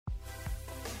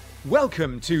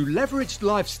Welcome to Leveraged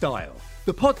Lifestyle,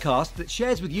 the podcast that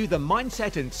shares with you the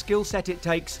mindset and skill set it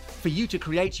takes for you to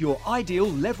create your ideal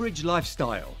leveraged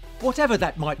lifestyle, whatever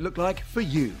that might look like for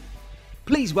you.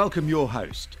 Please welcome your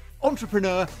host,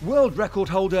 entrepreneur, world record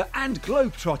holder and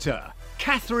globetrotter,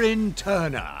 Catherine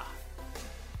Turner.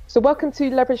 So welcome to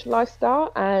Leveraged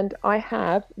Lifestyle, and I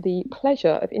have the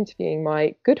pleasure of interviewing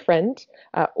my good friend,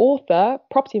 author,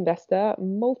 property investor,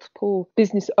 multiple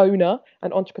business owner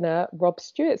and entrepreneur, Rob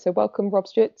Stewart. So welcome, Rob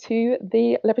Stewart, to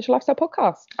the Leveraged Lifestyle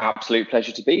podcast. Absolute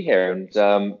pleasure to be here, and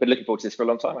been looking forward to this for a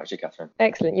long time, actually, Catherine.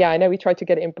 Excellent. Yeah, I know we tried to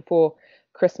get it in before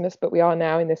Christmas, but we are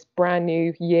now in this brand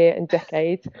new year and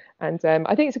decade. And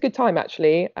I think it's a good time,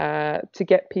 actually, to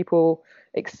get people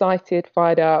excited,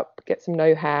 fired up, get some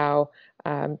know-how,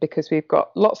 because we've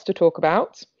got lots to talk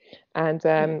about.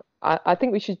 And I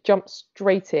think we should jump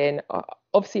straight in.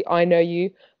 Obviously, I know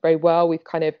you very well. We've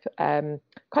kind of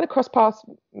crossed paths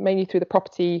mainly through the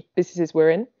property businesses we're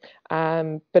in,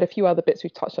 but a few other bits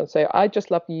we've touched on. So I'd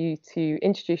just love you to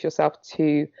introduce yourself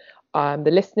to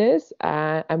the listeners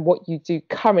and what you do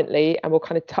currently, and we'll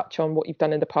kind of touch on what you've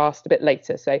done in the past a bit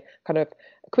later. So kind of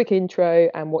a quick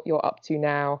intro and what you're up to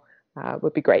now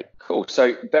would be great. Cool.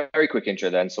 So very quick intro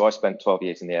then. So I spent 12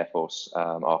 years in the Air Force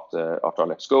after I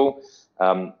left school.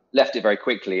 Left it very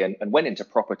quickly and went into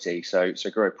property. So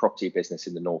grew a property business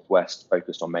in the Northwest,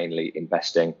 focused on mainly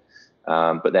investing,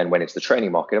 but then went into the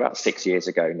training market about 6 years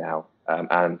ago now,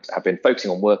 and have been focusing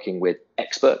on working with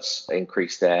experts,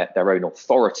 increase their own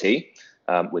authority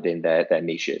within their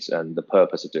niches. And the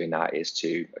purpose of doing that is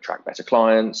to attract better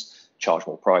clients, charge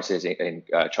more prices,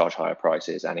 charge higher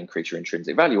prices, and increase your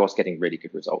intrinsic value whilst getting really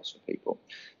good results for people.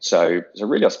 So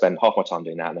really I spend half my time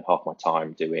doing that and then half my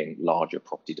time doing larger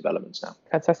property developments now.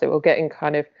 Fantastic. We'll get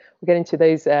into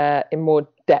those in more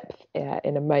depth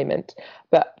in a moment.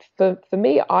 But for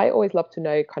me, I always love to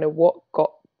know kind of what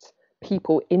got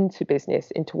people into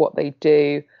business, into what they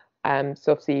do.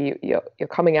 So obviously you're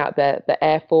coming out the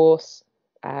Air Force.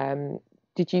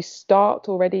 Did you start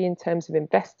already in terms of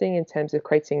investing, in terms of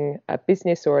creating a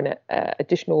business or an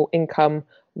additional income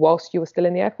whilst you were still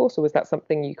in the Air Force, or was that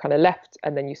something you kind of left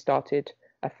and then you started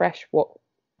afresh? What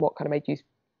kind of made you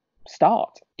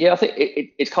start? Yeah, I think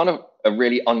it's kind of a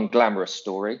really unglamorous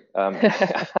story.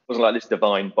 It wasn't like this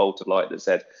divine bolt of light that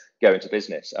said go into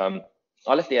business.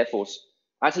 I left the Air Force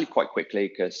actually quite quickly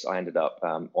because I ended up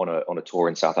on a tour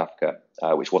in South Africa,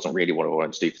 which wasn't really what I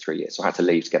wanted to do for 3 years. So I had to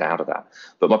leave to get out of that.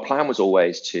 But my plan was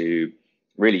always to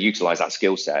really utilize that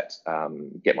skill set,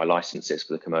 get my licenses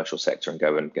for the commercial sector and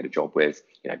go and get a job with,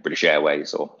 British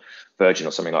Airways or Virgin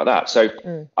or something like that. So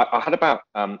I had about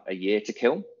a year to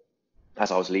kill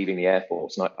as I was leaving the Air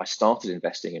Force. And I started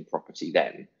investing in property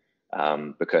then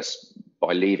because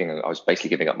by leaving, I was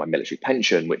basically giving up my military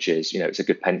pension, which is, it's a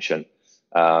good pension.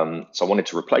 So I wanted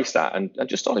to replace that and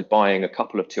just started buying a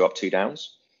couple of 2-up,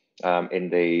 2-downs in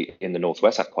the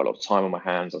Northwest. I had quite a lot of time on my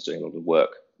hands. I was doing a lot of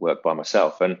work by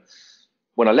myself. And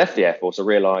when I left the Air Force, I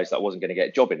realized I wasn't going to get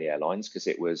a job in the airlines because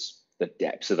it was the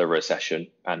depths of the recession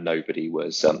and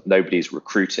nobody's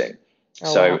recruiting.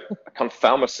 Oh, so wow. I kind of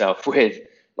found myself with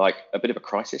like a bit of a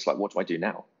crisis. Like, what do I do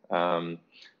now?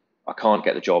 I can't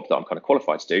get the job that I'm kind of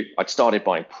qualified to do. I'd started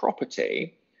buying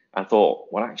property and thought,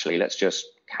 well, actually, let's just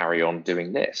carry on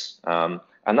doing this. And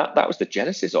that was the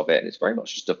genesis of it. And it's very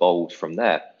much just evolved from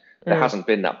there. There hasn't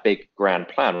been that big grand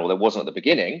plan, or there wasn't at the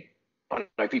beginning. I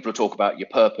know people talk about your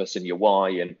purpose and your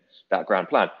why and that grand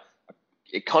plan.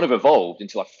 It kind of evolved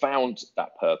until I found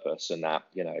that purpose and that,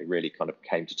 really kind of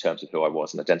came to terms with who I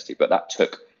was and identity. But that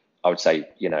took, I would say,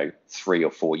 3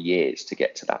 or 4 years to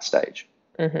get to that stage.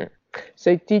 Mm-hmm.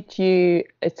 So did you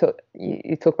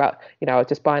talk about,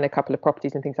 just buying a couple of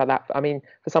properties and things like that. I mean,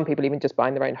 for some people, even just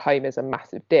buying their own home is a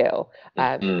massive deal.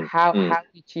 How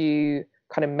did you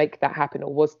kind of make that happen?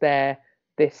 Or was there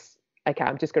this, okay,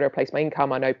 I'm just going to replace my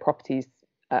income. I know property's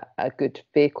a good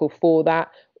vehicle for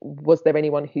that. Was there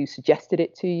anyone who suggested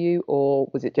it to you, or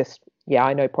was it just,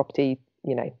 I know property,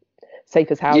 safe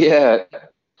as house?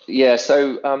 Yeah.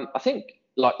 So I think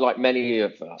like many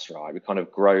of us, right, we've kind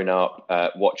of grown up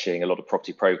watching a lot of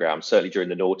property programs, certainly during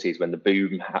the noughties when the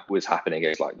boom was happening. It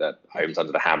was like the Homes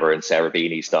Under the Hammer and Sarah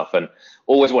Beanie stuff, and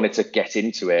always wanted to get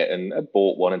into it and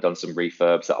bought one and done some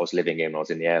refurbs that I was living in when I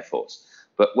was in the Air Force.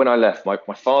 But when I left, my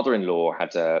father-in-law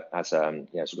had a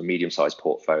sort of medium-sized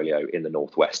portfolio in the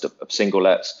Northwest of single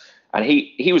lets. And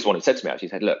he was one who said to me, actually,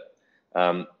 he said, look,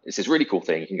 it's this really cool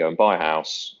thing. You can go and buy a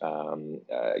house, put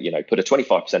a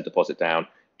 25% deposit down,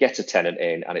 get a tenant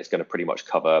in, and it's going to pretty much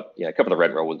cover the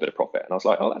rent roll with a bit of profit. And I was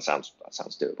like, oh, that sounds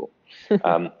doable.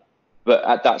 But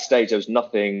at that stage, there was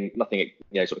nothing,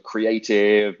 sort of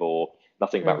creative or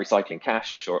nothing about recycling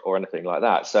cash or anything like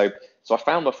that. So I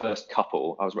found my first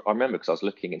couple. I remember because I was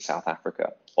looking in South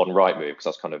Africa on Rightmove because I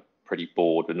was kind of pretty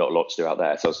bored with not a lot to do out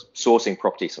there. So I was sourcing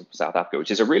properties from South Africa,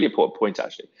 which is a really important point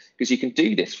actually, because you can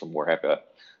do this from wherever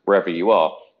you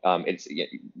are. It's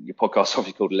your podcast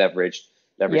obviously called Leverage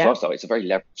Lifestyle. It's a very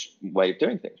leveraged way of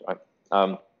doing things, right?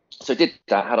 So I did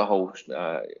that, had a whole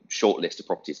short list of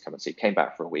properties come and see, came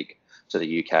back for a week to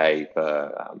the UK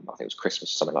for, I think it was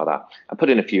Christmas or something like that, and put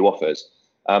in a few offers.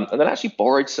 And then actually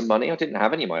borrowed some money. I didn't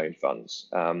have any of my own funds.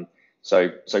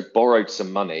 So borrowed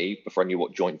some money before I knew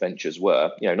what joint ventures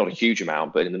were, not a huge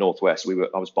amount, but in the Northwest,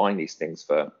 I was buying these things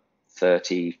for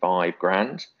 35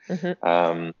 grand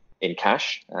in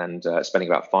cash and spending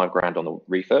about 5 grand on the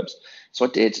refurbs. So I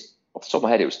did, off the top of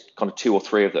my head, it was kind of 2 or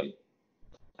 3 of them.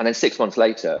 And then 6 months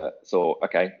later, thought,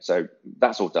 okay, so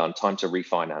that's all done. Time to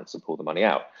refinance and pull the money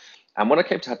out. And when I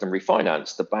came to have them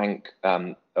refinanced, the bank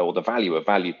or the valuer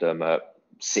valued them at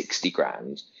 60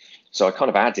 grand. So I kind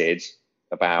of added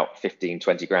about 15,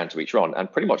 20 grand to each one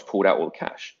and pretty much pulled out all the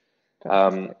cash,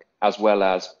 as well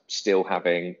as still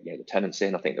having the tenants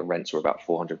in. I think the rents were about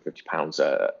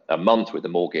 £450 a month, with the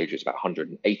mortgage it's about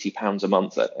 £180 a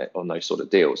month on those sort of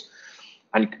deals.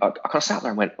 And I kind of sat there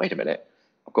and went, wait a minute.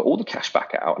 I've got all the cash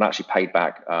back out and actually paid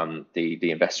back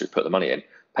the investor who put the money in,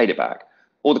 paid it back,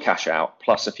 all the cash out,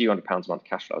 plus a few £100s a month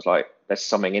cash flow. I was like, there's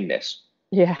something in this.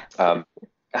 Yeah. And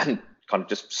kind of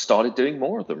just started doing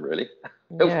more of them, really,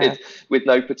 with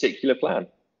no particular plan.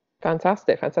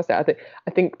 Fantastic. I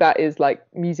think that is like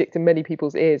music to many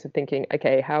people's ears of thinking,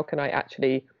 okay, how can I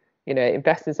actually,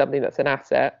 invest in something that's an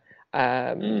asset?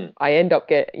 I end up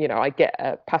I get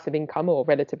a passive income or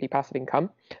relatively passive income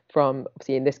from,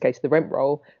 obviously in this case, the rent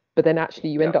roll, but then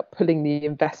actually you end up pulling the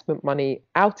investment money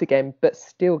out again, but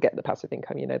still get the passive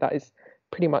income. That is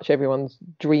pretty much everyone's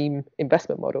dream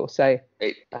investment model. So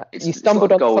you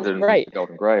stumbled on something great.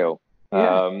 Golden Grail.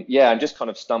 And just kind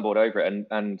of stumbled over it.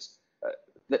 And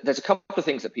there's a couple of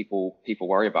things that people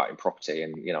worry about in property,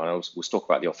 and we'll talk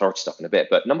about the authority stuff in a bit.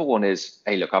 But number one is,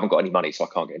 hey, look, I haven't got any money, so I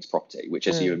can't get into property, which,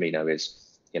 as you and me know,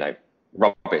 is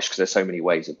rubbish, because there's so many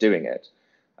ways of doing it.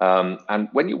 And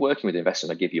when you're working with investors,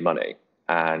 they give you money,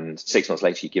 and 6 months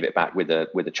later you give it back with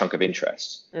a chunk of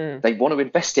interest. They want to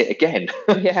invest it again.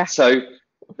 So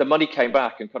the money came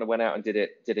back and kind of went out and did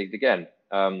it again.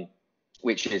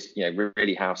 Which is,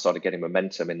 really how I started getting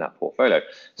momentum in that portfolio.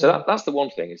 So that's the one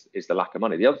thing is the lack of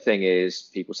money. The other thing is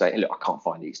people say, hey, look, I can't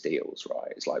find these deals,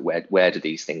 right? It's like, where do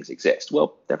these things exist?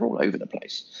 Well, they're all over the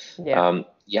place.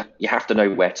 You have to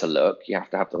know where to look. You have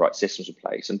to have the right systems in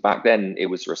place. And back then it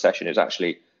was a recession. It was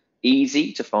actually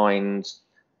easy to find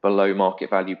below market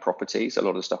value properties. A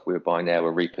lot of the stuff we were buying there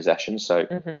were repossessions. So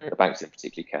the banks didn't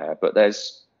particularly care. But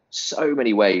there's so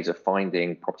many ways of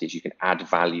finding properties you can add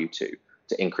value to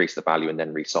increase the value and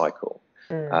then recycle.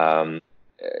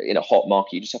 In a hot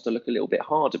market, you just have to look a little bit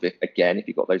harder. Again, if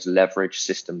you've got those leverage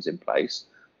systems in place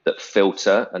that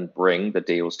filter and bring the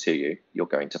deals to you, you're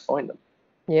going to find them.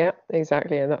 Yeah,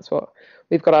 exactly. And that's what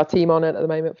we've got our team on at the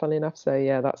moment, funnily enough. So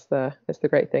that's the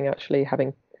great thing, actually,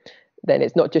 having, then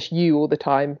it's not just you all the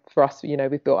time. For us,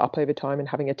 we've built up over time, and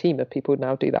having a team of people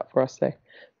now do that for us, so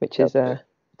which is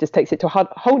just takes it to a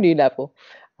whole new level.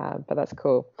 But that's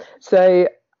cool. So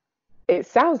it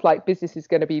sounds like business is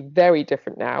going to be very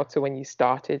different now to when you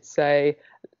started. So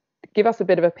give us a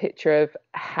bit of a picture of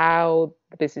how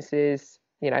businesses,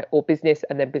 or business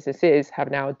and then businesses have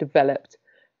now developed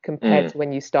compared to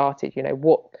when you started.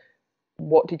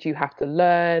 What did you have to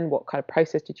learn? What kind of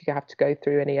process did you have to go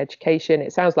through? Any education?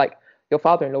 It sounds like your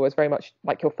father-in-law was very much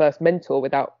like your first mentor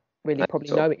without really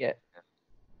probably knowing it.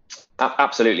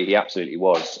 Absolutely. He absolutely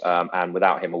was. And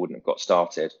without him, I wouldn't have got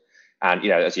started. And,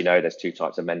 as you know, there's 2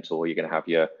 types of mentor. You're going to have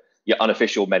your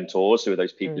unofficial mentors, who are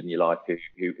those people in your life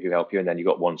who help you. And then you've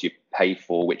got ones you pay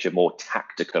for, which are more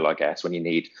tactical, I guess, when you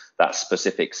need that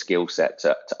specific skill set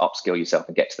to upskill yourself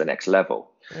and get to the next level.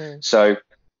 So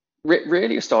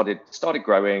really started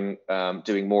growing,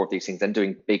 doing more of these things, then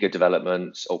doing bigger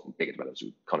developments,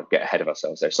 we kind of get ahead of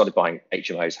ourselves there. Started buying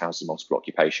HMOs, houses, multiple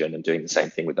occupation, and doing the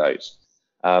same thing with those.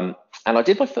 And I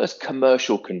did my first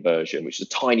commercial conversion, which is a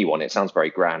tiny one. It sounds very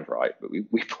grand, right? But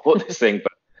we bought this thing for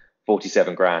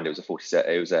 47 grand. It was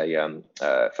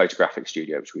a photographic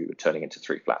studio, which we were turning into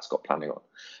 3 flats, got planning on,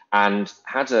 and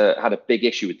had a big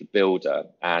issue with the builder,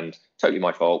 and totally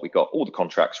my fault. We got all the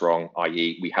contracts wrong,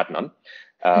 i.e. we had none.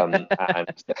 And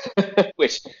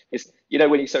which is,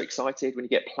 when you're so excited when you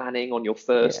get planning on your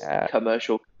first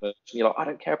commercial conversion, you're like, I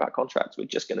don't care about contracts, we're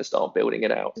just going to start building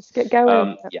it out. Just get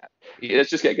going. Let's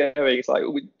just get going. It's like,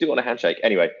 we do want a handshake.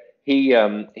 Anyway,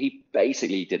 he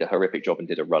basically did a horrific job and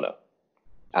did a runner.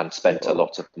 and spent a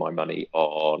lot of my money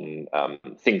on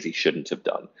things he shouldn't have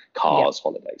done, cars,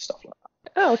 holidays, stuff like that.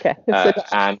 Oh, okay. So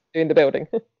that's And doing the building.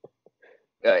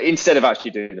 instead of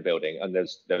actually doing the building, and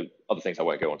there's other things I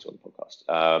won't go on to on the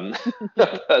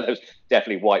podcast. There's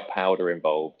definitely white powder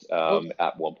involved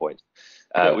at one point,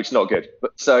 which is not good.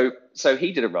 But so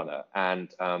he did a runner, and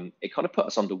it kind of put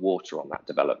us underwater on that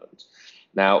development.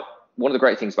 Now, one of the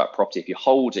great things about property, if you're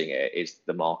holding it, is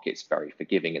the market's very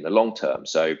forgiving in the long term.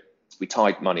 So we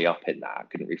tied money up in that,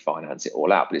 couldn't refinance it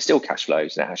all out, but it still cash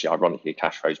flows. And actually, ironically,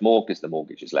 cash flows more because the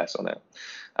mortgage is less on it.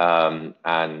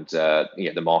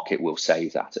 The market will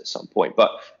save that at some point.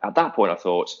 But at that point, I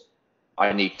thought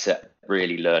I need to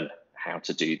really learn how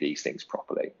to do these things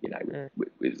properly,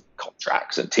 with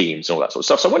contracts and teams and all that sort of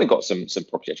stuff. So I went and got some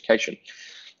property education.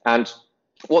 And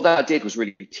what that did was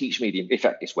really teach me in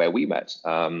fact, it's where we met.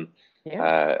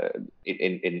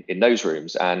 In those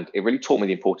rooms, and it really taught me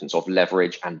the importance of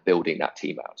leverage and building that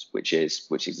team out, which is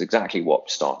exactly what we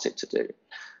started to do.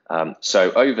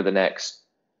 So over the next,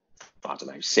 I don't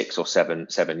know, 6 or 7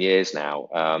 years now,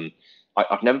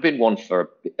 I've never been one for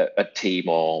a team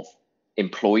of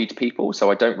employed people,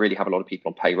 so I don't really have a lot of people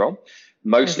on payroll.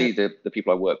 Mostly the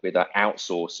people I work with are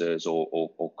outsourcers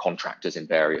or contractors in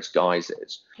various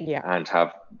guises, and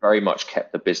have very much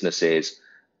kept the businesses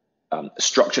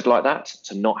structured like that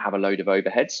to not have a load of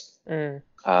overheads.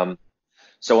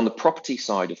 So on the property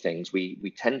side of things,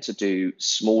 we tend to do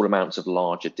small amounts of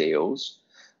larger deals.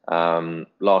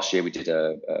 Last year we did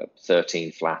a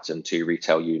 13 flat and 2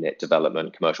 retail unit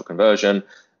development commercial conversion.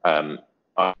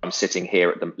 I'm sitting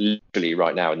here literally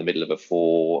right now in the middle of a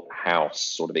 4-house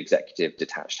sort of executive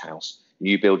detached house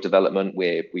new build development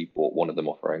where we bought one of them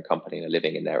off our own company and are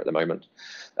living in there at the moment.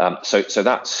 So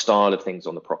that style of things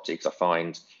on the property, because I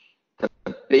find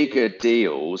the bigger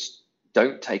deals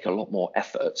don't take a lot more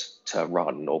effort to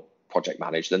run or project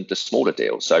manage than the smaller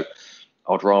deals. So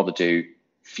I'd rather do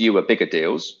fewer bigger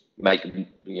deals, make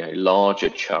larger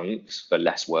chunks for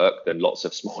less work than lots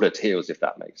of smaller deals, if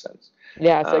that makes sense.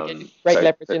 Yeah, so great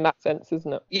leverage in that sense,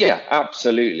 isn't it? Yeah,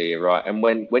 absolutely right. And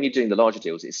when you're doing the larger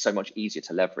deals, it's so much easier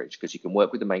to leverage because you can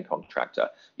work with the main contractor,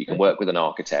 you can work with an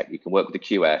architect, you can work with the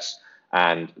QS,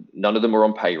 and none of them are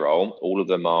on payroll. All of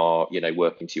them are,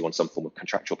 working to you on some form of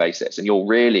contractual basis, and you're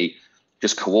really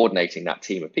just coordinating that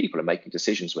team of people and making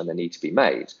decisions when they need to be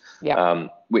made. Yeah.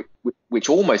 Which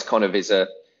almost kind of is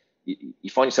you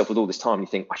find yourself with all this time, and you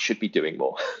think I should be doing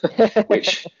more,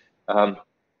 which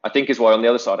I think is why on the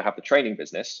other side I have the training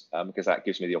business, because that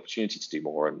gives me the opportunity to do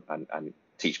more and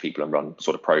teach people and run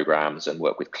sort of programs and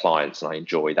work with clients, and I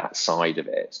enjoy that side of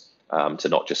it. To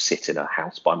not just sit in a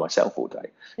house by myself all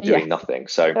day doing nothing.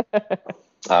 So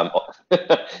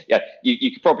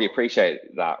you could probably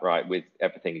appreciate that, right? With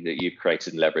everything that you've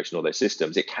created and leveraged and all those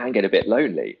systems, it can get a bit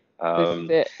lonely. This is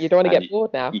it. You don't want to get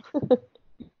bored now.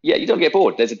 You don't get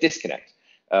bored. There's a disconnect.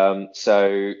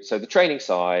 So the training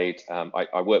side,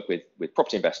 I work with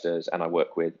property investors, and I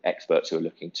work with experts who are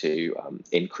looking to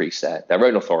increase their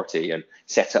own authority and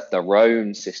set up their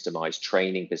own systemized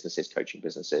training businesses, coaching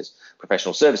businesses,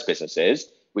 professional service businesses,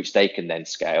 which they can then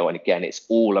scale. And again, it's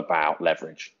all about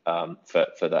leverage for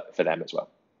them as well.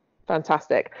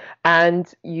 Fantastic.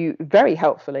 And you very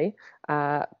helpfully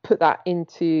put that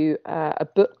into a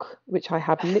book, which I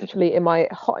have literally in my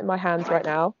hands right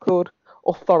now, called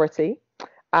Authority.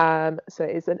 So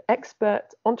it's an expert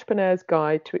entrepreneur's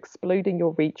guide to exploding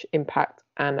your reach, impact,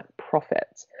 and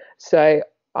profit. So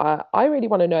I really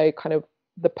want to know kind of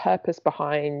the purpose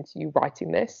behind you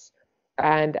writing this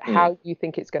and how you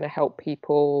think it's going to help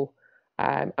people.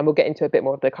 And we'll get into a bit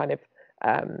more of the kind of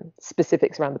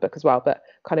specifics around the book as well, but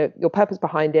kind of your purpose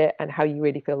behind it and how you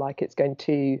really feel like it's going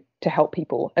to help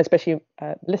people, especially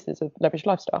listeners of Leveraged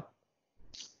Lifestyle.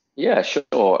 Yeah,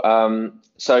 sure.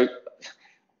 So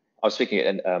I was speaking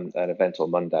at an event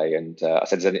on Monday, and I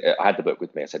said, I had the book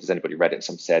with me. I said, has anybody read it? And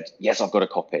someone said, yes, I've got a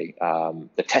copy.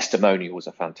 The testimonials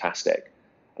are fantastic.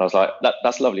 And I was like,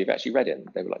 that's lovely. You've actually read it. And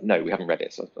they were like, no, we haven't read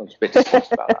it. So I was a bit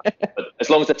disappointed about that. But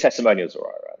as long as the testimonials are all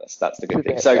right, that's the good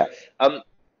thing. So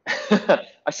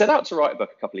I set out to write a book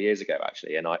a couple of years ago,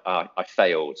 actually, and I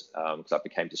failed because I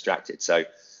became distracted. So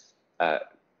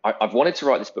I've wanted to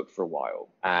write this book for a while,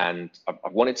 and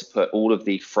I've wanted to put all of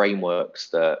the frameworks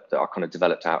that I kind of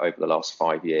developed out over the last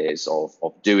 5 years of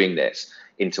doing this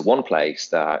into one place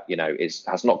that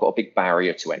has not got a big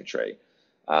barrier to entry.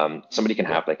 Somebody can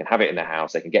have it in their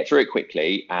house, they can get through it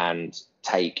quickly and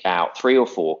take out 3 or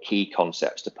 4 key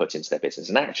concepts to put into their business.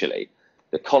 And actually,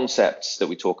 the concepts that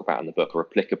we talk about in the book are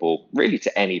applicable really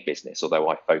to any business, although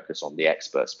I focus on the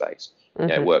expert space.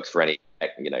 It works for any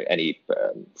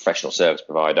professional service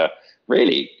provider,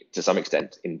 really to some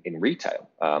extent in retail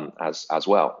as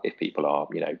well, if people are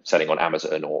selling on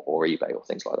Amazon or eBay or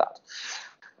things like that.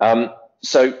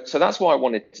 So that's why I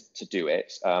wanted to do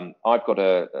it. I've got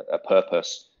a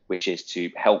purpose, which is to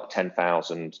help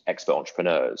 10,000 expert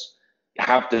entrepreneurs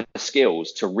have the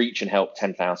skills to reach and help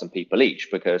 10,000 people each,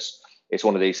 because it's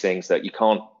one of these things that you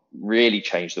can't really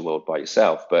change the world by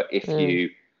yourself. But if you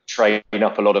train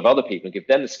up a lot of other people and give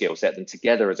them the skill set, then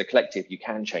together as a collective, you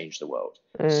can change the world.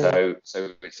 So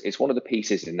it's one of the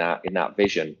pieces in that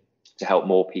vision to help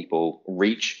more people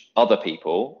reach other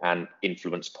people and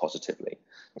influence positively.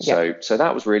 So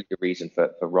that was really the reason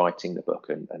for writing the book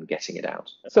and getting it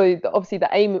out. So obviously the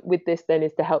aim with this then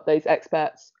is to help those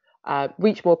experts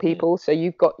reach more people. So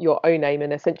you've got your own aim,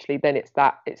 and essentially then it's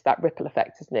that ripple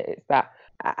effect, isn't it? It's that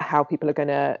how people are going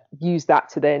to use that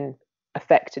to then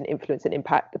affect and influence and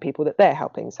impact the people that they're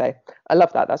helping. So I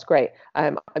love that. That's great.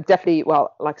 I'm definitely,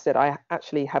 well, like I said, I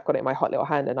actually have got it in my hot little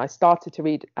hand, and I started to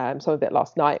read some of it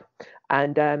last night.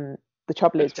 And the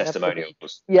trouble is,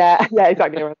 testimonials. Yeah,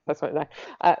 exactly.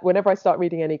 Whenever I start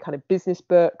reading any kind of business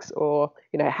books or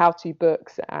how-to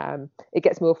books, it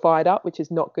gets me all fired up, which is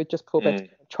not good just before bed,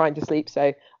 trying to sleep.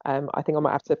 So I think I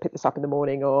might have to pick this up in the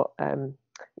morning, or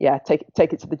take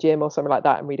it to the gym or something like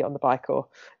that and read it on the bike, or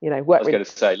work. I was going to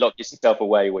say, lock yourself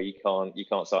away where you can't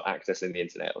start accessing the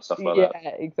internet or stuff like that.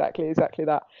 Yeah, exactly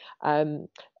that.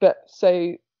 But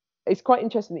so it's quite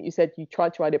interesting that you said you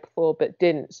tried to write it before but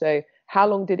didn't. So how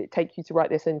long did it take you to write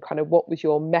this, and kind of what was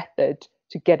your method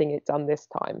to getting it done this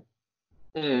time?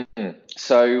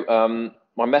 So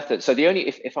my method. So the only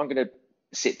if I'm going to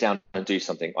sit down and do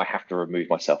something, I have to remove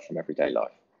myself from everyday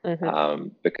life.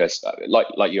 Because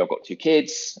like you, I've got two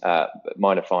kids,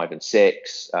 mine are 5 and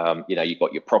 6. You've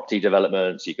got your property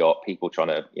developments, you've got people trying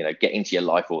to get into your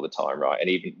life all the time, right? And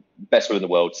even best will in the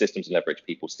world, systems and leverage,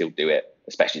 people still do it,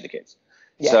 especially the kids.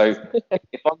 Yes. So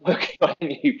if I'm working on a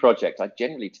new project, I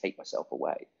generally take myself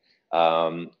away,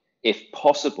 if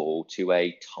possible, to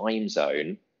a time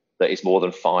zone that is more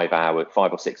than 5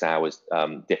 or 6 hours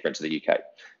different to the UK.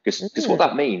 Because what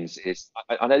that means is,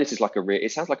 I know this is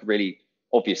it sounds like a really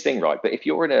obvious thing, right? But if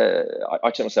you're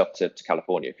I took myself to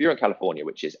California. If you're in California,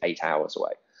 which is 8 hours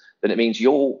away, then it means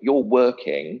you're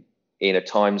working in a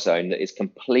time zone that is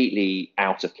completely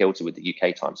out of kilter with the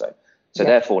UK time zone. So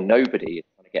therefore, nobody is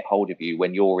going to get hold of you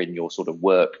when you're in your sort of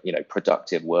work,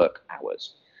 productive work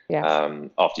hours.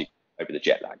 After you over the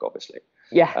jet lag, obviously.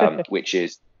 Which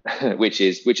is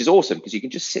awesome, because you can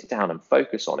just sit down and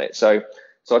focus on it. So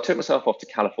I took myself off to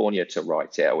California to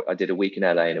write it. I did a week in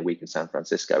LA and a week in San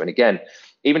Francisco. And again,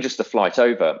 even just the flight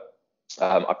over,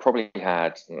 I probably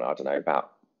had,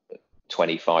 about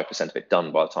 25% of it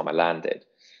done by the time I landed.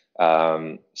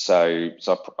 So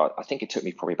I think it took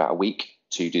me probably about a week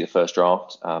to do the first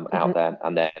draft out there,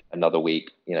 and then another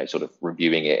week, sort of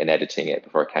reviewing it and editing it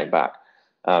before I came back.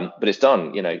 But it's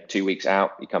done, 2 weeks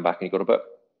out, you come back and you've got a book.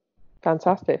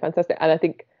 Fantastic. And I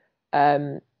think,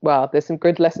 there's some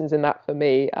good lessons in that for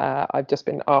me. I've just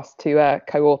been asked to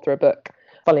co-author a book,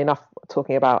 funnily enough,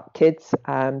 talking about kids,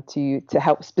 to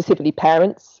help specifically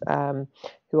parents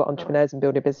who are entrepreneurs and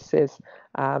building businesses.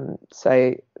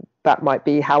 So that might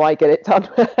be how I get it done,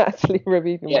 actually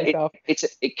reviewing myself.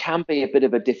 It can be a bit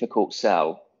of a difficult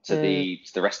sell to the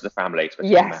rest of the family,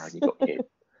 especially now you've got kids.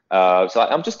 So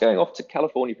I'm just going off to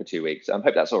California for 2 weeks. Hope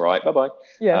that's all right. Bye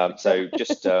bye. So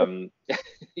just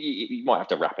you might have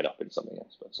to wrap it up in something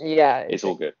else. But it's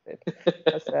all good.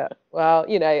 That's it. Well,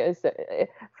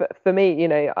 for me,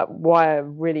 why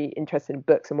I'm really interested in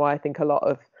books, and why I think a lot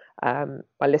of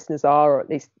my listeners are, or at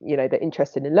least they're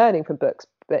interested in learning from books.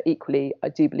 But equally, I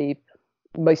do believe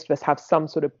most of us have some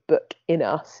sort of book in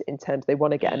us, in terms they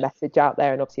want to get a message out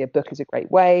there, and obviously a book is a great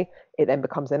way. It then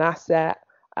becomes an asset.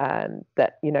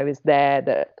 That is there,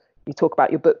 that you talk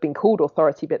about your book being called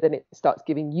authority, but then it starts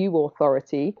giving you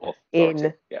authority.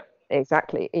 in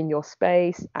your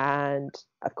space, and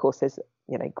of course there's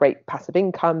great passive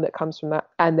income that comes from that,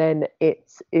 and then it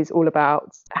is all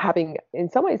about having, in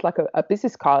some ways, like a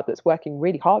business card that's working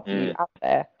really hard for you out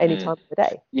there any time of the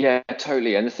day. Yeah,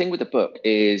 totally. And the thing with the book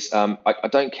is, I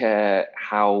don't care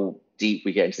how deep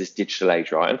we get into this digital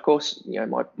age, right? And of course,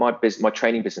 my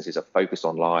training businesses are focused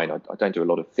online. I don't do a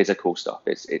lot of physical stuff.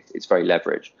 It's very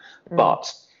leveraged,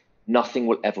 but nothing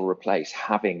will ever replace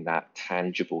having that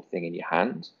tangible thing in your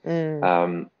hand.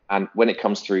 And when it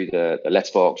comes through the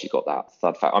letterbox, you've got that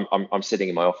thud fact. I'm sitting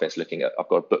in my office looking at, I've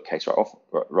got a bookcase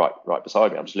right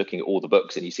beside me. I'm just looking at all the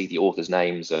books, and you see the authors'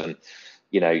 names, and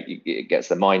it gets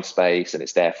the mind space and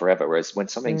it's there forever. Whereas when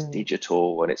something's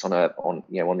digital and it's on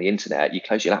the internet, you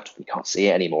close your laptop and you can't see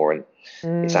it anymore, and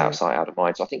it's out of sight, out of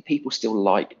mind. So I think people still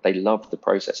love the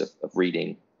process of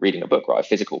reading a book, right? A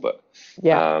physical book.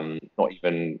 Yeah. Not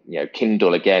even,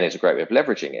 Kindle again is a great way of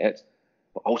leveraging it.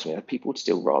 But ultimately, people would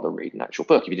still rather read an actual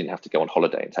book if you didn't have to go on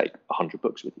holiday and take 100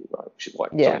 books with you, right? Which is why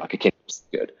something like a Kindle is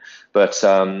good. But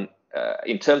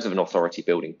in terms of an authority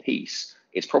building piece,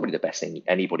 it's probably the best thing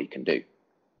anybody can do.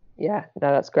 Yeah,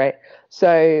 no, that's great.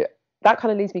 So that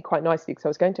kind of leads me quite nicely, because I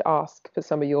was going to ask for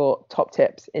some of your top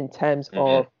tips in terms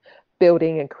of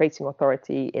building and creating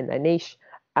authority in their niche.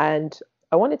 And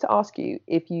I wanted to ask you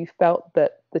if you felt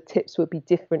that the tips would be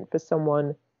different for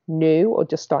someone new or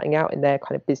just starting out in their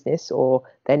kind of business or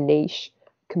their niche,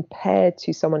 compared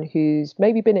to someone who's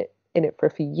maybe been in it for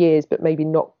a few years, but maybe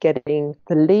not getting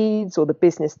the leads or the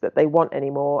business that they want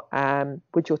anymore.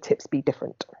 Would your tips be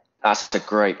different? That's a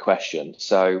great question.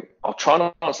 So I'll try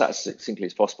and answer that as succinctly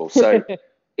as possible. So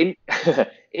in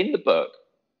in the book,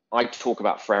 I talk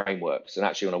about frameworks, and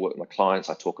actually when I work with my clients,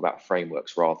 I talk about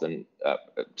frameworks rather than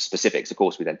specifics. Of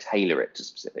course, we then tailor it to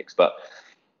specifics, but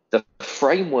the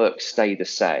frameworks stay the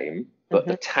same, but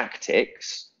the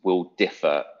tactics will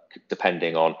differ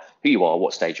depending on who you are,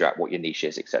 what stage you're at, what your niche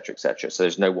is, et cetera, et cetera. So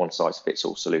there's no one size fits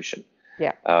all solution.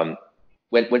 Yeah.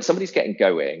 When somebody's getting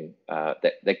going,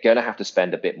 they're going to have to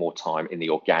spend a bit more time in the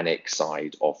organic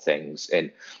side of things.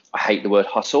 And I hate the word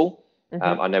hustle.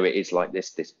 I know it is like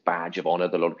this badge of honor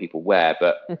that a lot of people wear,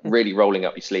 but really rolling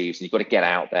up your sleeves, and you've got to get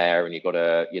out there, and you've got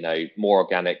to, more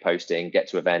organic posting, get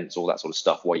to events, all that sort of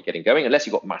stuff while you're getting going, unless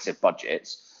you've got massive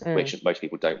budgets, which most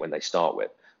people don't when they start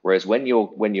with. Whereas when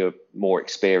you're more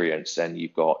experienced and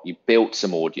you've built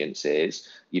some audiences,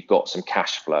 you've got some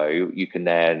cash flow, you can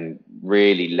then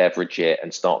really leverage it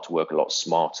and start to work a lot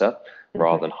smarter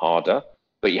rather than harder.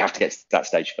 But you have to get to that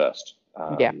stage first.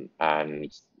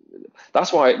 And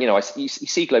that's why, you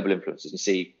see global influencers, you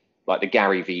see like the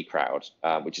Gary V crowd,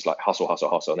 which is like hustle,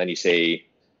 hustle, hustle. And then you see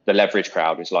the leverage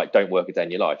crowd, which is like, don't work a day in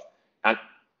your life. And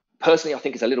personally, I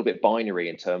think it's a little bit binary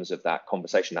in terms of that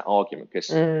conversation, that argument,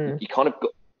 because you kind of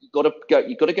you've got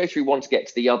to go through one to get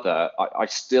to the other. I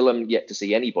still am yet to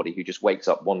see anybody who just wakes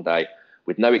up one day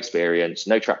with no experience,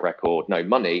 no track record, no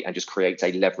money, and just creates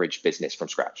a leveraged business from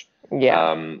scratch.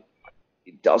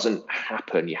 It doesn't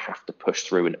happen. You have to push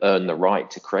through and earn the right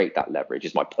to create that leverage,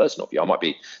 is my personal view. I might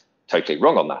be totally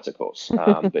wrong on that, of course,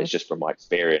 but it's just from my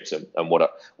experience and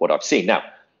what I've seen. Now,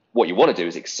 what you want to do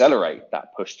is accelerate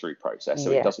that push through process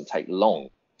so it doesn't take long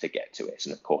to get to it.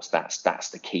 And of course, that's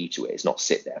the key to it, is not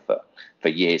sit there for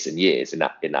years and years in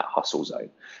that hustle zone,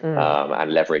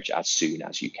 and leverage as soon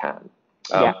as you can.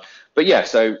 But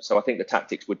so I think the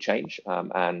tactics would change,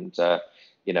 and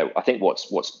I think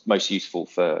what's most useful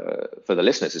for the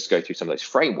listeners is to go through some of those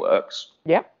frameworks,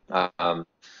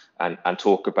 and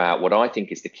talk about what I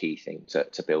think is the key thing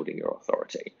to building your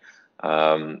authority.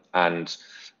 And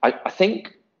I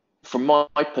think, from my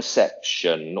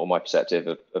perception, or my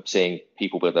perspective of seeing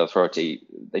people build their authority,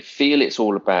 they feel it's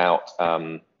all about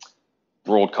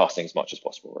broadcasting as much as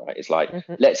possible, right? It's like,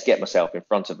 let's get myself in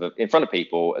front of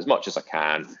people as much as I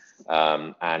can,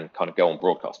 and kind of go on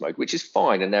broadcast mode, which is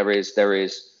fine. And there is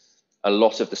a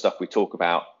lot of the stuff we talk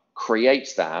about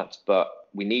creates that, but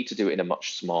we need to do it in a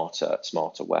much smarter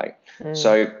way.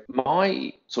 So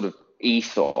my sort of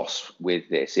ethos with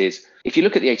this is, if you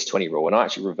look at the 80-20 rule, and I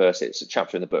actually reverse it, it's a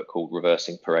chapter in the book called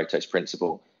Reversing Pareto's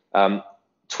Principle.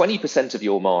 20% of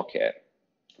your market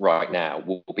right now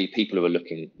will be people who are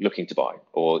looking to buy,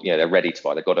 or they're ready to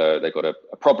buy. They've got a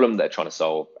problem they're trying to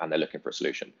solve, and they're looking for a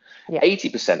solution.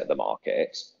 80% of the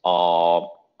market are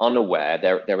unaware.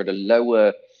 They're at a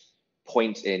lower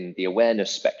point in the awareness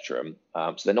spectrum,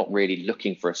 so they're not really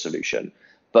looking for a solution.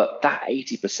 But that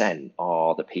 80%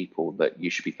 are the people that you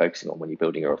should be focusing on when you're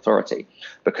building your authority,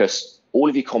 because all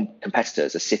of your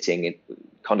competitors are sitting in,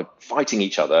 kind of fighting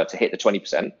each other to hit the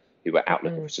 20% who are out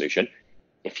looking for a solution.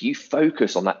 If you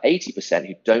focus on that 80%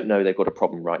 who don't know they've got a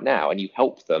problem right now, and you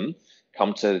help them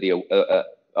come to the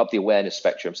up the awareness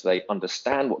spectrum so they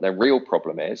understand what their real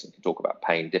problem is, and can talk about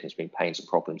pain, difference between pains and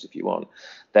problems if you want,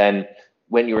 then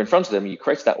when you're in front of them, you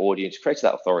create that audience, create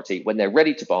that authority. When they're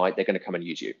ready to buy, they're going to come and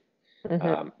use you,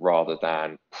 rather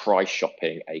than price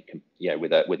shopping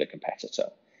with a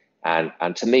competitor.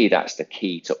 And to me, that's the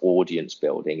key to audience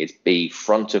building, is be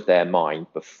front of their mind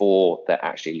before they're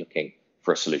actually looking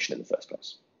for a solution in the first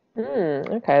place.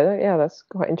 Okay, yeah, that's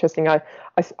quite interesting.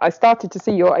 I started to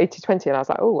see your 80-20, and I was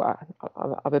like,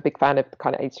 I'm a big fan of the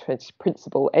kind of 80-20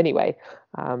 principle anyway.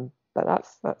 But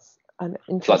that's an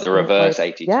It's like the interesting reverse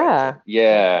way. 80/20. Yeah,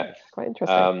 Yeah. quite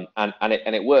interesting.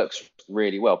 And it works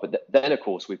really well. But then, of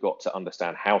course, we've got to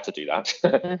understand how to do that.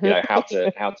 Hmm. How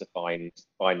to find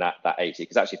that 80.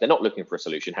 Because actually, if they're not looking for a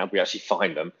solution, how do we actually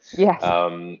find them? Yes.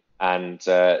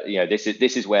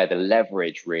 This is where the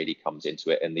leverage really comes into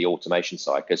it, and the automation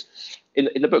side. Because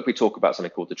in the book we talk about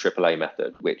something called the AAA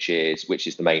method, which is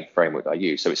the main framework I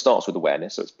use. So it starts with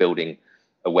awareness. So it's building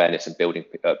awareness and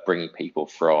bringing people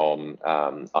from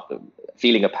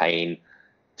feeling a pain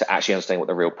to actually understanding what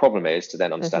the real problem is, to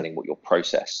then understanding what your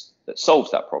process that solves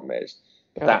that problem is.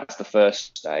 That's the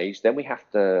first stage. Then we have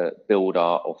to build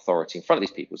our authority in front of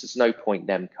these people. So there's no point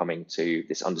them coming to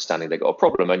this understanding they've got a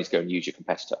problem, only to go and use your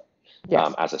competitor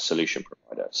as a solution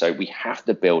provider. So we have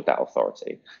to build that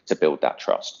authority to build that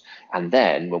trust. And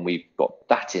then when we've got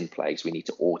that in place, we need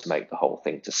to automate the whole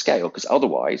thing to scale, because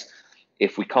otherwise,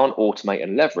 if we can't automate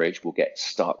and leverage, we'll get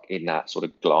stuck in that sort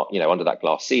of glass, under that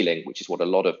glass ceiling, which is what a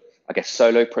lot of, I guess,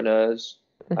 solopreneurs,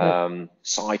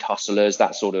 side hustlers,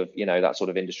 that sort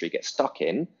of industry gets stuck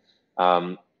in,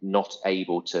 not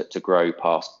able to grow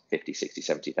past 50, 60,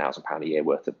 70,000 pound a year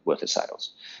worth of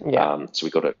sales. So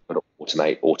we've got to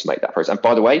automate that process. And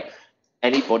by the way,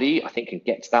 anybody I think can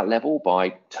get to that level by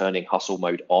turning hustle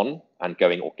mode on and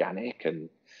going organic and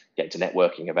getting to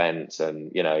networking events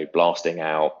and blasting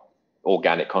out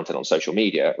organic content on social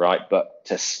media, right? But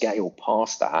to scale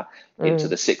past that into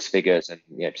the 6 figures and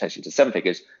potentially to 7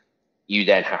 figures, you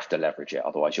then have to leverage it.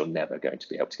 Otherwise, you're never going to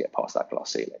be able to get past that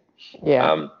glass ceiling.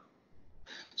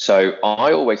 So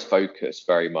I always focus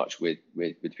very much with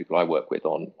the people I work with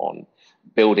on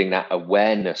building that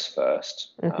awareness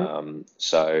first.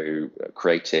 So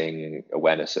creating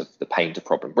awareness of the pain to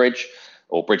problem bridge,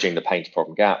 or bridging the pain to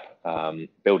problem gap,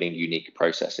 building unique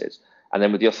processes. And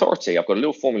then with the authority, I've got a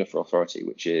little formula for authority,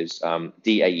 which is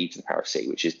DAE to the power of C,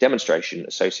 which is demonstration,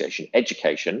 association,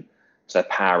 education, so the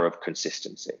power of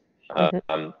consistency.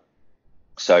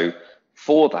 So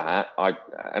for that,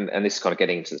 and this is kind of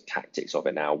getting into the tactics of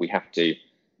it now, we have to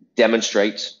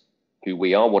demonstrate who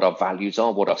we are, what our values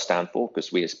are, what our stand for,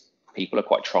 because we as people are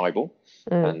quite tribal.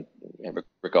 And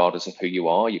regardless of who you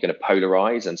are, you're going to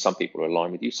polarize, and some people will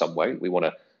align with you, some won't. We want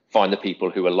to find the people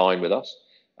who align with us.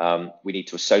 We need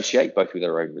to associate both with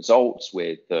our own results,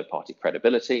 with third-party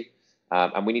credibility,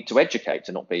 and we need to educate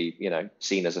to not be,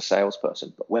 seen as a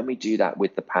salesperson. But when we do that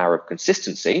with the power of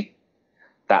consistency,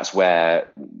 that's where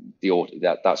the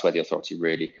authority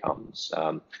really comes.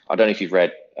 I don't know if you've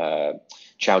read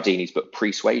Cialdini's book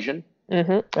Persuasion.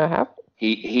 I have.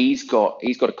 He's got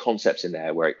a concept in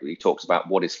there where he talks about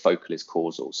what is focal is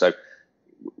causal. So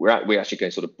we're actually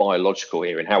going sort of biological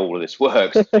here in how all of this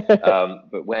works.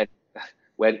 But when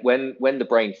the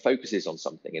brain focuses on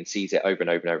something and sees it over and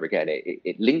over and over again,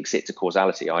 it links it to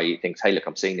causality, i.e. it thinks, hey, look,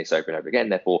 I'm seeing this over and over again,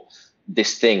 therefore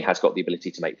this thing has got the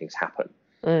ability to make things happen.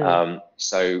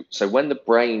 So when the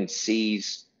brain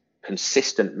sees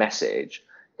consistent message,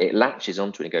 it latches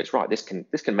onto it and goes, right, this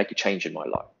can make a change in my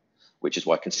life, which is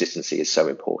why consistency is so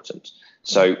important.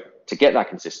 So to get that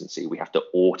consistency, we have to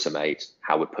automate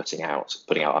how we're putting out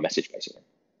our message, basically.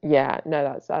 Yeah,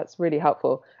 no, that's really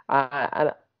helpful.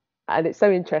 And it's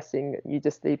so interesting you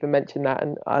just even mentioned that,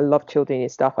 and I love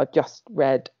Cialdini's stuff. I've just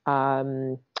read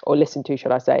or listened to,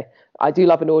 should I say. I do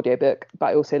love an audiobook, but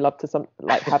I also love to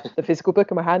have the physical book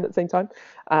in my hand at the same time.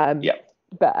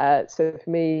 But so for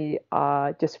me,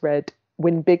 I just read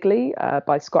Win Bigly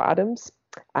by Scott Adams,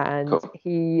 and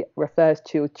he refers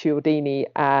to Cialdini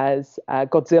as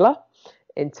Godzilla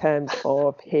in terms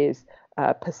of his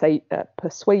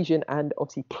persuasion and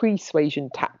obviously persuasion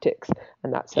tactics,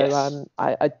 and that's so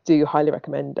I do highly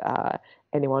recommend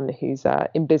anyone who's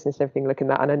in business and everything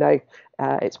looking at that. And I know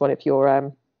it's one of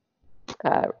your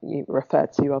you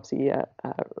referred to obviously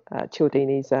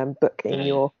Cialdini's book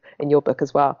in your book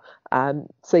as well.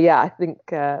 So yeah, I think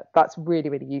that's really,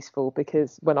 really useful,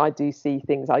 because when I do see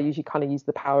things, I usually kind of use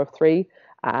the power of 3.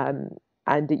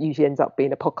 And it usually ends up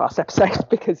being a podcast episode,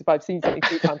 because if I've seen something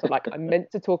 3 times, I'm like, I'm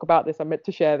meant to talk about this, I'm meant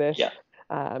to share this.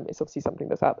 It's obviously something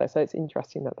that's out there, so it's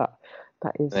interesting that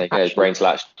is. There you go, brain's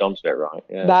latched onto it, right?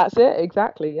 Yeah. That's it,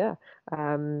 exactly. Yeah.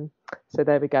 So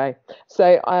there we go.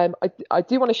 So I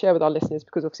do want to share with our listeners,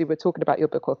 because obviously we're talking about your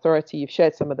book Authority. You've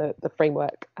shared some of the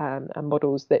framework and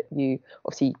models that you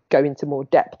obviously go into more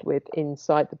depth with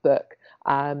inside the book.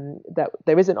 That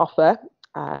there is an offer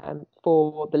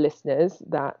for the listeners,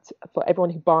 that for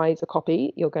everyone who buys a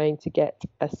copy, you're going to get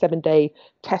a 7-day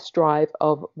test drive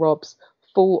of Rob's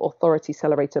full Authority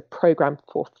Accelerator program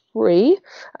for free.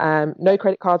 No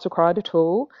credit cards required at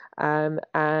all. And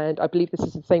I believe this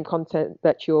is the same content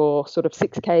that your sort of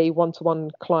 6K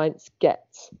one-to-one clients get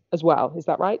as well. Is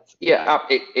that right? Yeah,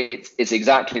 it's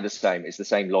exactly the same. It's the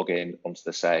same login onto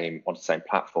the same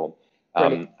platform.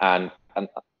 And I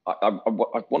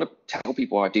want to tell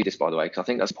people I do this, by the way, because I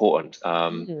think that's important,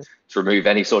 to remove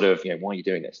any sort of, why are you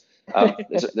doing this?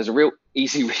 There's a real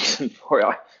easy reason for it.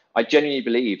 I genuinely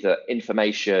believe that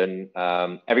information,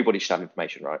 everybody should have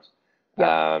information, right?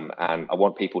 Yeah. And I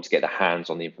want people to get their hands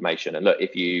on the information. And look,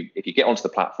 if you get onto the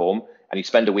platform and you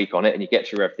spend a week on it and you get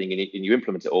through everything and you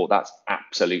implement it all, that's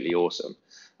absolutely awesome.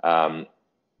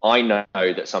 I know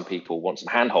that some people want some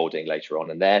hand holding later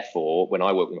on, and therefore when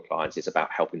I work with my clients, it's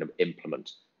about helping them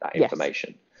implement that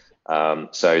information.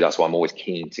 So that's why I'm always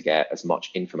keen to get as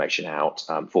much information out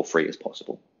for free as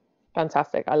possible.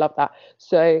 Fantastic. I love that.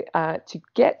 So to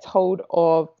get hold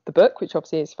of the book, which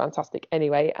obviously is fantastic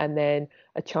anyway, and then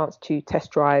a chance to test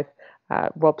drive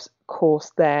Rob's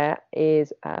course, there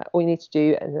is all you need to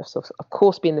do, and this will of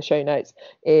course be in the show notes,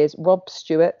 is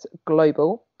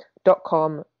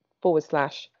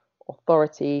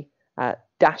robstewartglobal.com/authority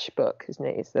dash book, isn't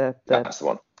it? It's that's the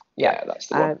one. Yeah, that's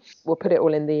the one. We'll put it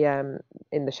all in the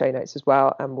show notes as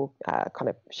well, and we'll kind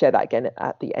of share that again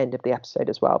at the end of the episode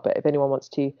as well. But if anyone wants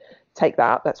to take that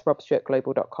up, that's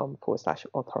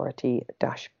robstewartglobal.com/authority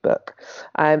dash book.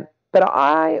 But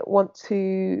I want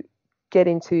to get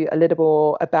into a little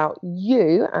more about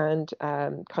you and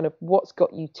kind of what's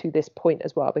got you to this point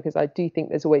as well, because I do think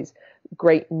there's always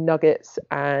great nuggets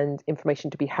and information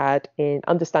to be had in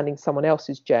understanding someone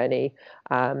else's journey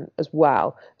as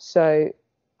well. So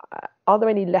are there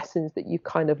any lessons that you've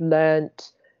kind of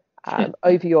learnt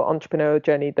over your entrepreneurial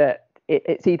journey that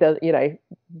it's either,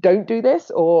 don't do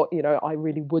this, or, I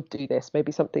really would do this?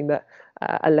 Maybe something that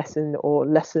a lesson or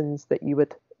lessons that you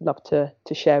would love to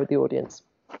share with the audience.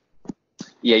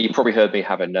 Yeah, you probably heard me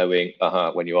have a knowing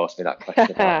when you asked me that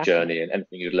question about journey and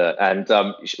anything you'd learn. And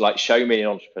show me an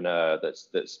entrepreneur that's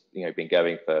been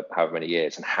going for however many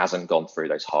years and hasn't gone through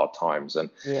those hard times. And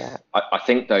I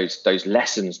think those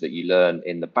lessons that you learn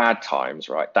in the bad times,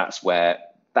 right? That's where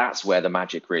the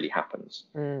magic really happens.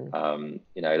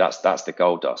 That's the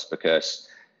gold dust, because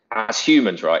as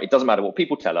humans, right, it doesn't matter what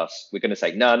people tell us, we're going to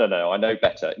say, no, I know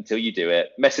better, until you do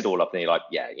it, mess it all up, and you're like,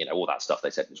 all that stuff they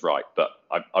said was right, but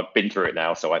I've been through it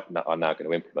now, so I'm now going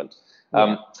to implement.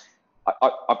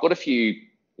 I've got a few,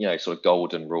 sort of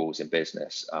golden rules in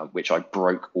business, which I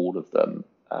broke all of them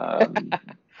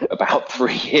about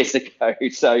 3 years ago.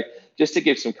 So just to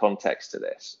give some context to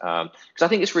this, because I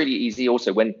think it's really easy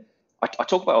also when I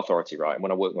talk about authority, right? And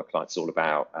when I work with my clients, it's all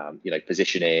about,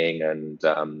 positioning and,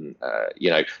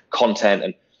 content,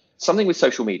 and something with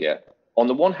social media. On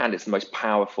the one hand, it's the most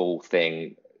powerful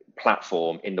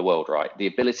platform in the world, right? The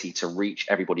ability to reach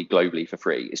everybody globally for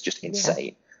free is just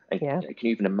insane. And can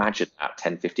you even imagine that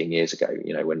 10, 15 years ago,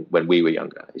 when we were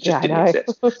younger? It just didn't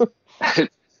exist.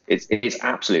 It's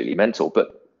absolutely mental.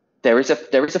 But there is a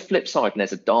flip side, and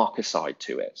there's a darker side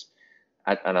to it.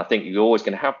 And I think you're always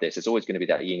going to have this. There's always going to be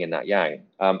that yin and that yang.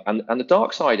 And the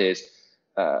dark side is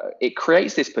it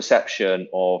creates this perception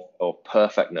of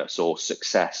perfectness or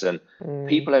success. And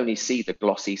people only see the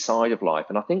glossy side of life.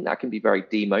 And I think that can be very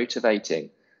demotivating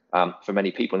for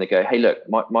many people. And they go, hey, look,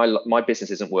 my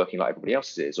business isn't working like everybody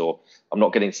else's is, or I'm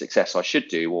not getting the success I should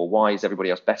do, or why is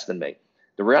everybody else better than me?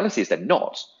 The reality is they're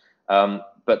not.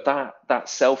 But that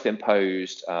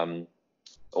self-imposed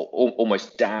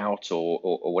almost doubt or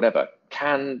whatever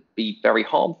can be very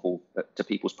harmful to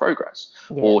people's progress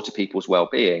or to people's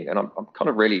well-being. And I'm kind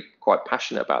of really quite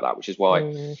passionate about that, which is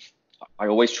why I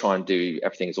always try and do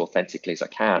everything as authentically as I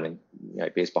can, and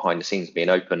be as behind the scenes, being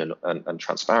open and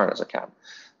transparent as I can.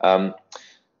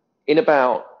 In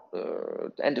about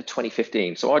end of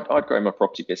 2015, so I'd grown my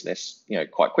property business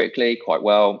quite quickly, quite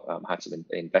well. Had some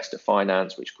investor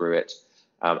finance which grew it.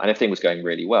 And everything was going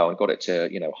really well, and got it to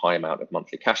a high amount of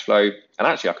monthly cash flow. And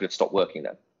actually, I could have stopped working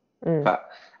then. But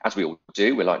as we all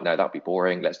do, we're like, no, that'd be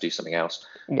boring. Let's do something else.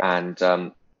 And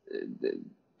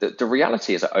the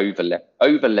reality is, I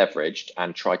over leveraged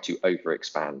and tried to over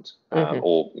expand,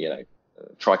 or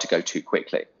tried to go too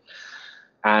quickly.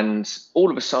 And all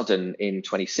of a sudden, in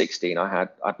 2016, I had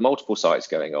multiple sites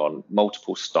going on,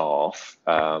 multiple staff.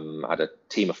 I had a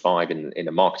team of 5 in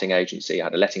a marketing agency. I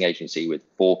had a letting agency with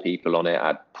 4 people on it. I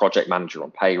had project manager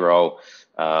on payroll,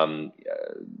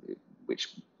 which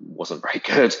wasn't very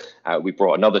good. We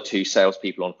brought another 2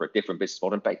 salespeople on for a different business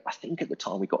model. But I think at the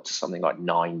time we got to something like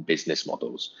 9 business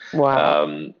models.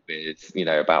 Wow. With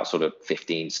about sort of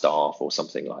 15 staff or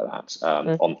something like that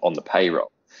on the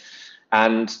payroll.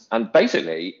 And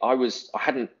basically I was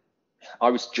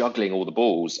juggling all the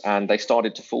balls, and they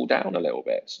started to fall down a little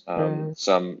bit.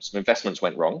 Some investments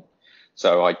went wrong,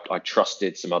 so I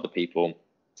trusted some other people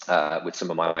with some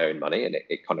of my own money, and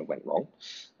it kind of went wrong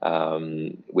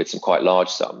with some quite large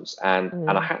sums, and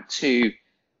I had to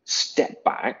step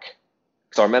back.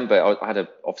 Because I remember I had an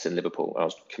office in Liverpool, and I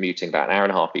was commuting about an hour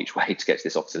and a half each way to get to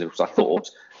this office in Liverpool. So I thought,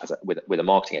 with a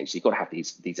marketing agency, you've got to have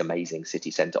these amazing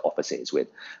city centre offices with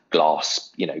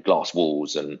glass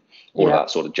walls and all of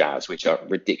that sort of jazz, which are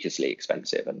ridiculously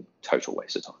expensive and total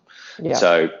waste of time. Yeah.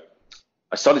 So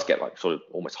I started to get like sort of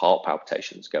almost heart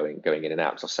palpitations going in and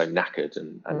out, because I was so knackered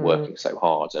and working so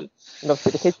hard, and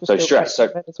obviously the kids were so stressed.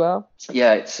 So as well.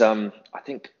 Yeah, it's I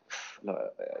think.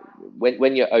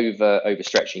 When you're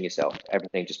overstretching yourself,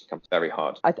 everything just becomes very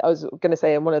hard. I was going to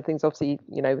say, and one of the things, obviously,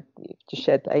 you just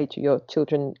shared the age your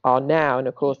children are now, and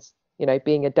of course,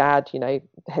 being a dad,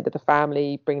 head of the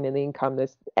family, bringing in the income,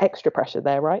 there's extra pressure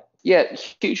there, right? Yeah,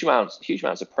 huge amounts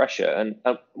of pressure. And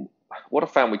what I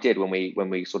found we did when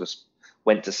we sort of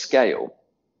went to scale,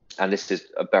 and this is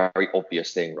a very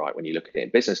obvious thing, right, when you look at it in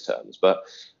business terms, but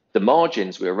the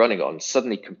margins we were running on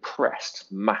suddenly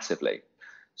compressed massively.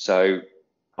 So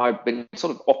I've been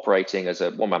sort of operating as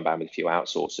a one-man band with a few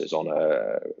outsourcers on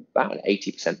about an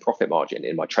 80% profit margin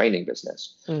in my training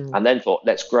business, and then thought,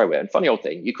 let's grow it. And funny old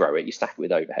thing, you grow it, you stack it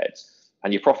with overheads,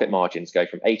 and your profit margins go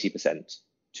from 80%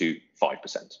 to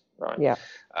 5%, right? Yeah.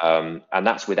 And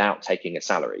that's without taking a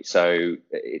salary. So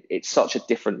it's such a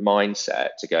different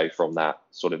mindset to go from that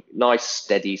sort of nice,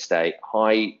 steady state,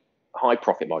 high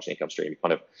profit margin income stream,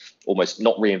 kind of almost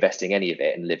not reinvesting any of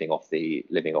it and living off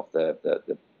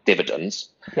the dividends.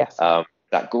 Yes.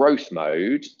 That growth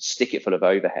mode, stick it full of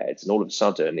overheads, and all of a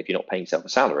sudden, if you're not paying yourself a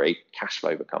salary, cash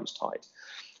flow becomes tight.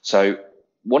 So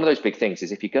one of those big things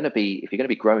is if you're going to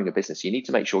be growing a business, you need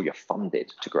to make sure you're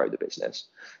funded to grow the business,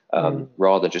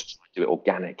 rather than just do it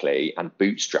organically and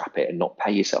bootstrap it and not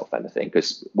pay yourself anything.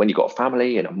 Because when you've got a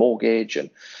family and a mortgage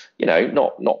and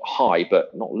not high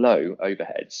but not low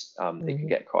overheads, it can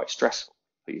get quite stressful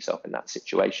for yourself in that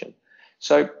situation.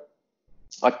 So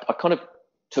I kind of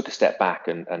took a step back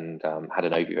and had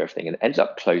an overview of everything, and ended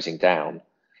up closing down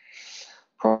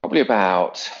probably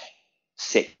about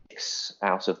 6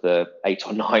 out of the 8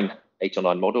 or 9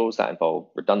 models. That involved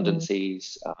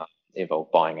redundancies,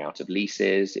 involved buying out of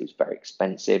leases. It was very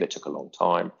expensive. It took a long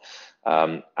time.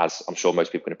 As I'm sure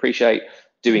most people can appreciate,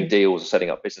 doing deals or setting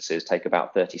up businesses take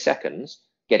about 30 seconds.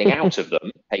 Getting out of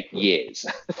them take years.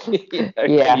 You've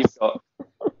got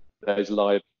those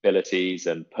liabilities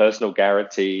and personal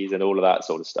guarantees and all of that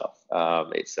sort of stuff.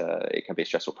 It can be a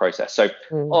stressful process. So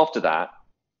after that,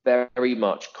 very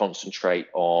much concentrate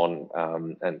on,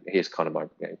 and here's kind of my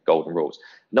golden rules.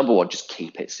 Number one, just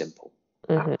keep it simple.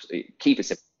 Absolutely. Keep it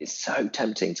simple. It's so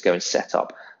tempting to go and set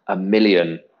up 1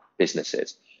 million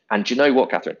businesses. And do you know what,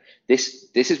 Catherine? This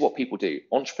is what people do.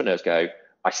 Entrepreneurs go,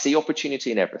 I see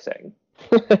opportunity in everything,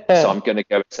 so I'm going to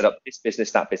go and set up this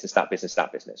business, that business, that business,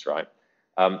 that business, right?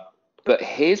 But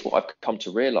here's what I've come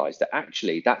to realize, that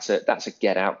actually that's a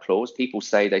get out clause. People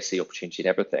say they see opportunity in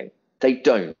everything. They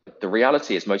don't. The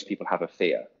reality is most people have a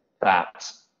fear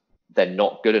that they're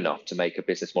not good enough to make a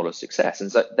business model a success.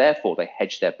 And so therefore they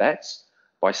hedge their bets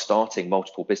by starting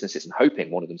multiple businesses and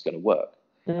hoping one of them's going to work.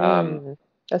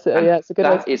 That's a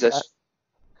good way.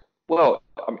 Well,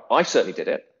 I certainly did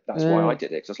it. That's why I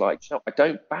did it. Because I was like, I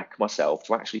don't back myself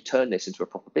to actually turn this into a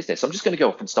proper business. I'm just going to go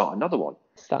off and start another one.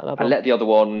 Let the other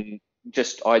one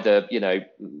just either,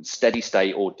 steady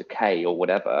state or decay or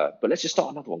whatever. But let's just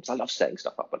start another one, because I love setting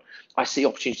stuff up. And I see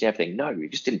opportunity in everything. No, you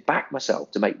just didn't back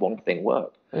myself to make one thing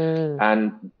work.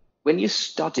 And when you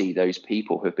study those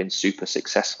people who have been super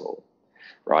successful,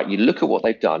 right, you look at what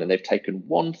they've done, and they've taken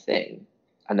one thing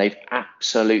and they've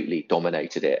absolutely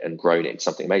dominated it and grown it into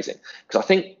something amazing. Because I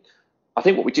think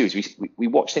what we do is we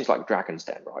watch things like Dragon's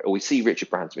Den, right? Or we see Richard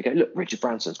Branson. We go, look, Richard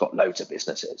Branson's got loads of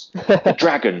businesses. The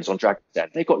Dragons on Dragon's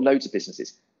Den, they've got loads of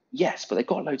businesses. Yes, but they've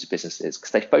got loads of businesses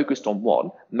because they focused on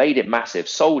one, made it massive,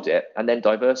 sold it, and then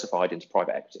diversified into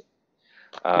private equity.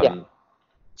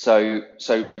 So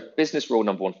business rule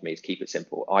number one for me is keep it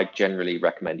simple. I generally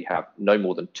recommend you have no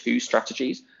more than 2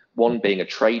 strategies. One being a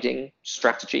trading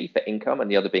strategy for income, and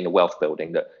the other being a wealth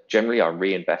building. That generally I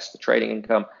reinvest the trading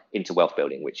income into wealth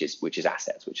building, which is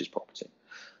assets, which is property,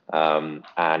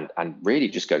 and really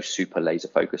just go super laser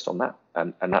focused on that.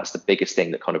 And that's the biggest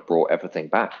thing that kind of brought everything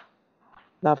back.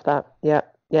 Love that. Yeah.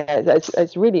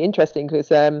 It's really interesting because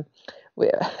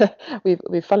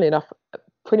we've funnily enough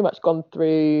pretty much gone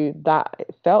through that.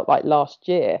 It felt like last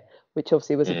year, which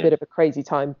obviously was a bit of a crazy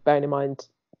time, bearing in mind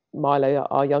Milo,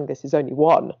 our youngest, is only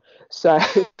 1. So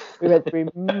we went through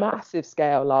massive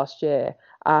scale last year.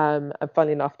 And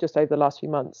funnily enough, just over the last few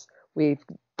months, we've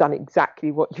done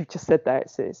exactly what you just said there.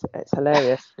 It's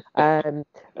hilarious.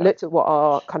 Looked at what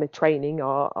our kind of training,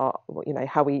 our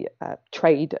how we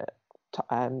trade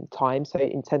time. So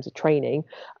in terms of training,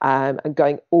 and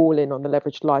going all in on the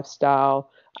leveraged lifestyle,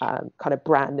 kind of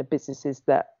brand and businesses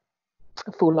that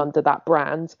fall under that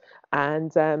brand,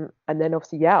 and then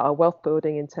obviously our wealth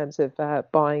building in terms of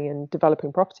buying and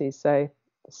developing properties. So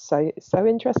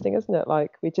interesting, isn't it?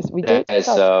 Like we do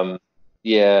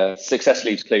it. Success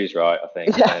leaves clues, right? I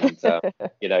think.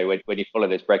 And when you follow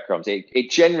those breadcrumbs, it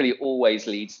generally always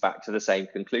leads back to the same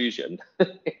conclusion,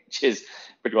 which is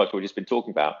pretty much what we've just been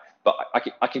talking about. But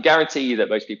I can guarantee you that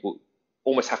most people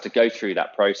almost have to go through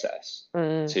that process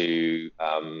to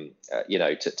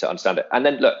understand it. And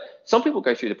then look, some people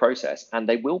go through the process and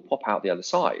they will pop out the other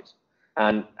side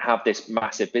and have this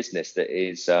massive business that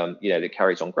is, that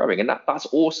carries on growing. And that's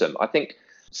awesome. I think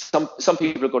some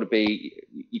people have got to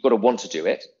you've got to want to do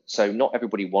it. So not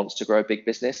everybody wants to grow a big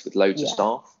business with loads of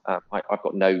staff. I've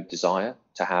got no desire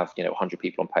to have, 100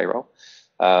 people on payroll.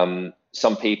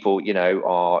 Some people,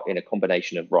 are in a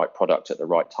combination of right product at the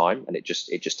right time, and it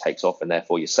just takes off, and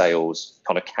therefore your sales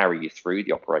kind of carry you through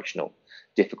the operational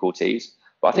difficulties.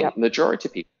 But I think the majority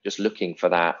of people are just looking for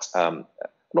that. I'm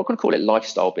not going to call it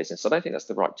lifestyle business. I don't think that's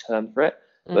the right term for it,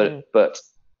 but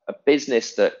a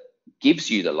business that gives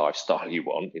you the lifestyle you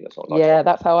want. That's not lifestyle.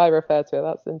 That's how I refer to it.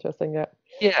 That's interesting.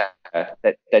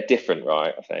 They're different,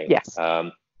 right? I think. Yes.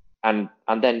 And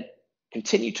then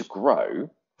continue to grow,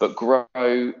 but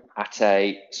grow at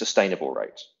a sustainable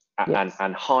rate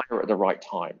and hire at the right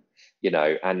time,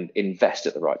 and invest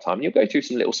at the right time. You'll go through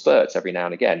some little spurts every now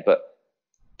and again, but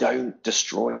don't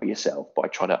destroy yourself by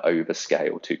trying to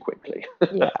overscale too quickly.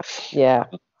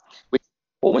 Which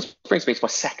almost brings me to my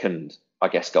second, I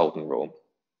guess, golden rule.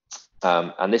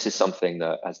 And this is something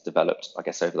that has developed, I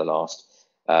guess, over the last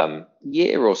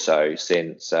year or so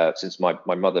since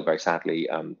my mother very sadly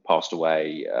passed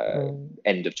away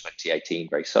end of 2018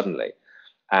 very suddenly,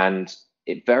 and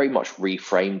it very much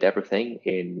reframed everything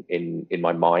in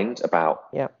my mind about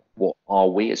what are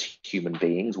we as human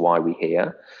beings, why are we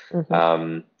here.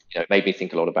 It made me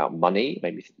think a lot about money,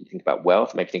 made me think about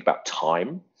wealth, made me think about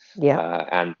time,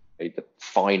 and the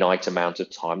finite amount of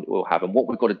time that we'll have and what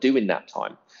we've got to do in that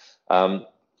time.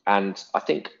 And I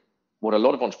think what a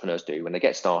lot of entrepreneurs do when they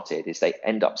get started is they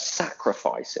end up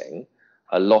sacrificing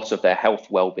a lot of their health,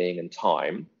 well-being, and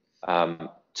time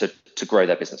to grow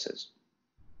their businesses.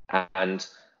 And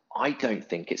I don't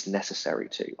think it's necessary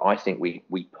to. I think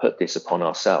we put this upon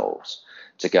ourselves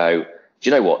to go, do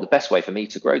you know what? The best way for me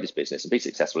to grow this business and be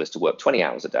successful is to work 20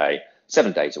 hours a day,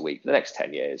 7 days a week for the next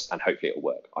 10 years, and hopefully it'll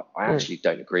work. I actually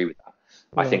don't agree with that.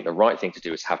 I think the right thing to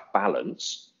do is have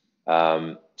balance,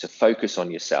 to focus on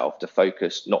yourself, to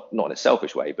focus not in a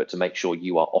selfish way, but to make sure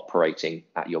you are operating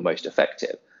at your most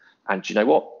effective. And do you know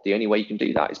what? The only way you can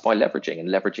do that is by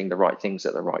leveraging the right things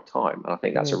at the right time. And I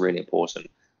think that's a really important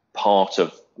part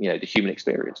of the human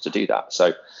experience to do that.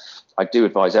 So I do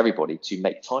advise everybody to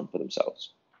make time for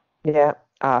themselves.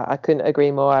 I couldn't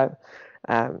agree more.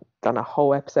 I've done a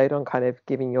whole episode on kind of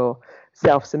giving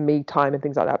yourself some me time and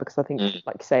things like that, because I think,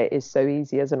 like you say, it is so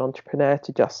easy as an entrepreneur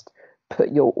to just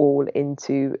put your all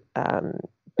into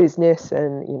business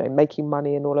and making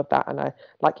money and all of that. And I,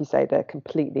 like you say, there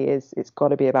completely is. It's got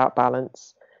to be about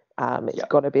balance. It's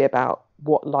got to be about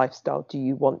what lifestyle do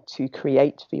you want to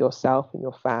create for yourself and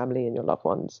your family and your loved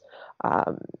ones.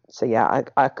 I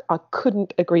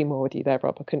couldn't agree more with you there,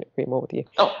 Rob. I couldn't agree more with you.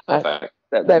 Oh, perfect.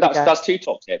 That's 2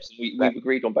 top tips, and we've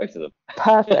agreed on both of them.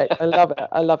 Perfect. I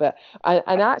love it.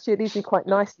 And actually, it leads me quite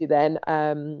nicely then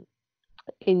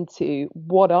into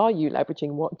what are you leveraging?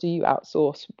 What do you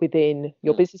outsource within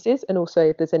your businesses? And also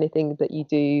if there's anything that you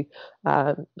do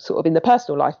sort of in the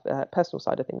personal life, personal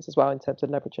side of things as well, in terms of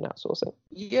leverage and outsourcing.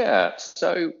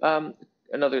 So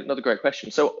another great question.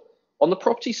 So on the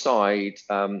property side,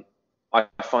 I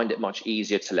find it much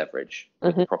easier to leverage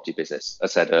with the property business,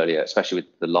 as I said earlier, especially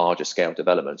with the larger scale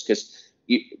developments, because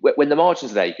when the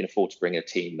margins are there, you can afford to bring a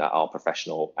team that are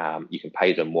professional. You can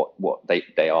pay them what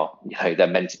they are, they're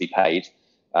meant to be paid,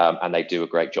 and they do a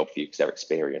great job for you because they're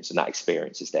experienced, and that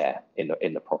experience is there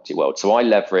in the property world. So I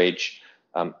leverage,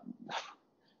 I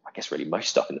guess, really most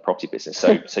stuff in the property business.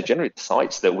 So generally, the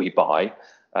sites that we buy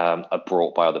are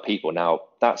brought by other people. Now,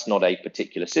 that's not a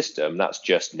particular system. That's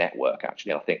just network,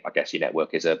 actually. And I guess your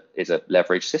network is a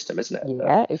leverage system, isn't it?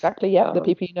 Yeah, exactly. Yeah, the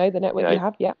people the network you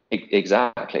have. Yeah,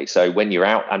 exactly. So when you're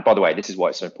out, and by the way, this is why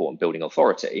it's so important building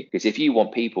authority, because if you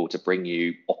want people to bring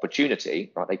you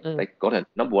opportunity, right, they've got to,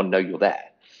 number one, know you're there.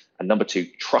 and number two,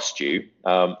 trust you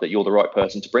that you're the right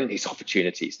person to bring these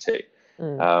opportunities to.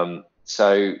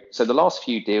 So the last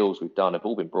few deals we've done have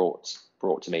all been brought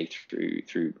to me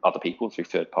through other people, through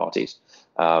third parties.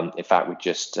 In fact, I've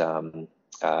just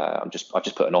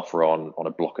put an offer on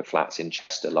a block of flats in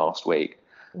Chester last week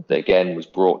that again was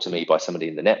brought to me by somebody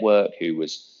in the network who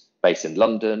was based in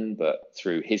London, but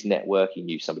through his network he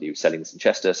knew somebody who was selling this in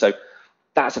Chester. So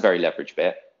that's a very leveraged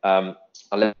bit.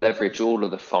 I leverage all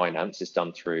of the finance is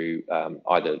done through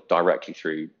either directly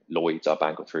through Lloyd's, our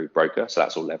bank, or through broker. So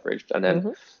that's all leveraged. And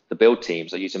then the build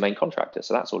teams, I use a main contractor.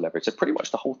 So that's all leveraged. So pretty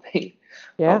much the whole thing,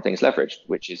 the whole thing's leveraged,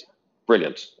 which is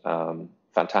brilliant.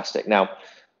 Fantastic. Now,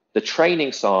 the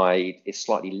training side is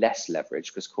slightly less leveraged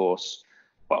because, of course,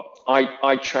 well,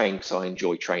 I train because I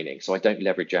enjoy training. So I don't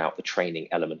leverage out the training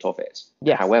element of it.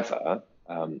 Yes. However,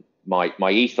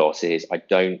 my ethos is I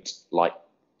don't like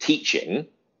teaching,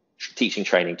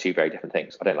 training, two very different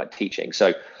things. I don't like teaching.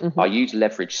 So I use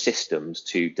leverage systems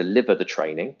to deliver the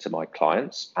training to my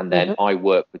clients. And then I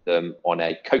work with them on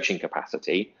a coaching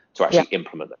capacity to actually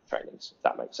implement the trainings, if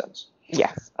that makes sense.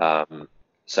 Yes.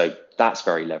 So that's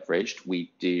very leveraged.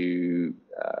 We do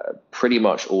pretty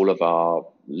much all of our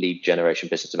lead generation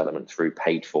business development through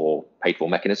paid for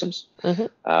mechanisms,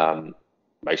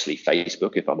 mostly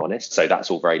Facebook, if I'm honest. So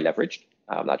that's all very leveraged.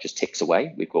 That just ticks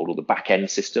away. We've got all the back end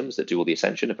systems that do all the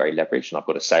ascension are very leveraged, and I've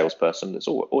got a salesperson that's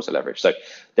also leveraged. So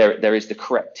there is the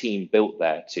correct team built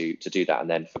there to do that. And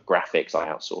then for graphics, I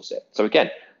outsource it. So again,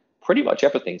 pretty much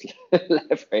everything's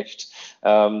leveraged.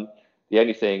 The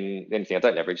only thing I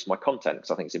don't leverage is my content,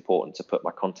 because I think it's important to put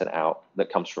my content out that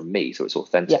comes from me, so it's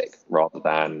authentic, rather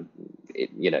than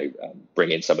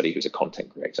bring in somebody who's a content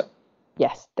creator.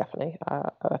 Yes, definitely. I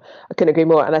couldn't agree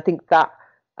more. And I think that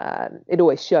it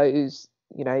always shows,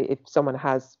 if someone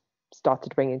has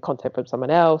started bringing content from someone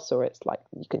else, or it's like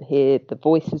you can hear the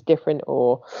voice is different,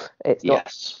 or it's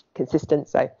not consistent.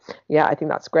 So yeah, I think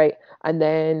that's great. And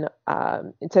then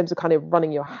in terms of kind of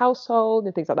running your household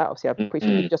and things like that, obviously I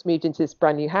appreciate you just moved into this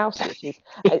brand new house, which is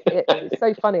it's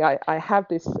so funny. I have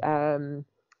this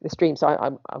this dream, so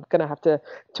I'm going to have to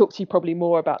talk to you probably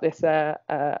more about this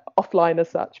offline as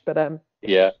such, but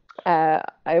I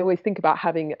always think about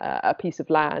having a piece of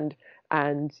land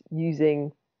and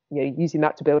using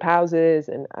that to build houses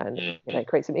and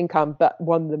create some income, but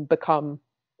one of them become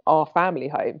our family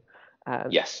home.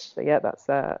 So yeah, that's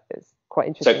it's quite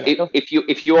interesting. So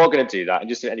if you are going to do that, and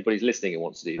just if anybody's listening and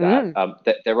wants to do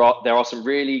that, there are some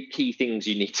really key things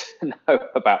you need to know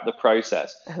about the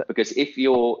process, because if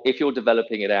you're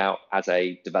developing it out as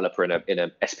a developer in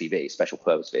an SPV, special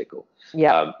purpose vehicle,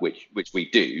 which we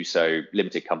do, so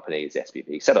limited company is the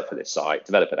SPV, set up for this site,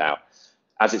 develop it out.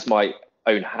 As it's my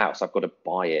own house, I've got to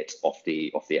buy it off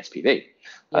the SPV.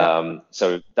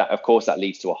 So that, of course, that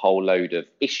leads to a whole load of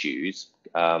issues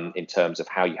in terms of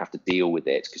how you have to deal with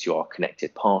it, because you are a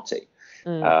connected party.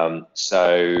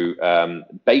 So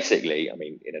basically, I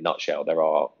mean, in a nutshell, there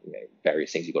are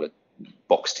various things you've got to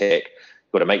box tick.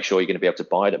 You've got to make sure you're going to be able to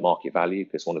buy it at market value,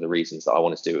 because one of the reasons that I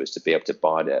wanted to do is to be able to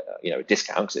buy it at a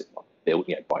discount, because it's built,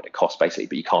 buy it at cost basically,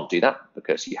 but you can't do that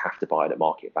because you have to buy it at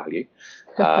market value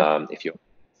if you're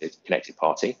a connected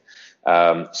party.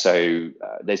 So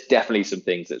there's definitely some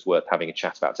things that's worth having a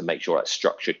chat about to make sure it's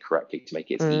structured correctly, to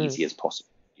make it as easy as possible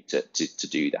to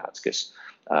do that, because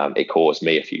it caused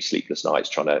me a few sleepless nights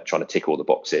trying to tick all the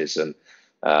boxes and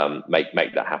make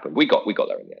that happen. We got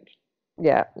there in the end.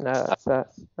 Yeah, no,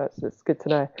 that's good to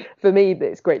know. For me,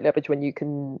 it's great leverage when you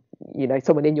can,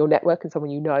 someone in your network and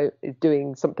someone is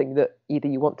doing something that either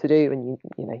you want to do, and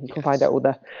you can find out all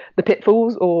the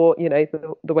pitfalls, or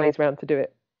the ways around to do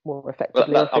it more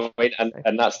effectively.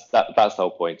 And that's the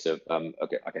whole point of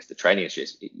I guess the training is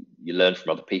just you learn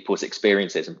from other people's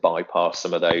experiences and bypass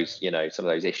some of those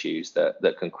issues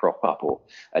that can crop up, or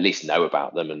at least know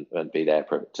about them and be there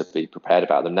to be prepared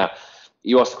about them. Now,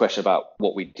 you asked the question about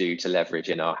what we do to leverage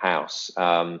in our house.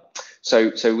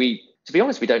 So we, to be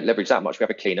honest, we don't leverage that much. We have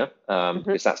a cleaner,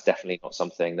 because that's definitely not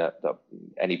something that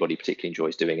anybody particularly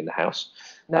enjoys doing in the house.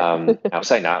 No. Now,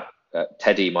 saying that,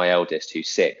 Teddy, my eldest, who's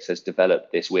 6, has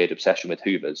developed this weird obsession with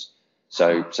Hoovers.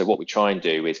 So what we try and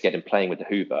do is get him playing with the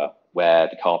Hoover where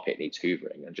the carpet needs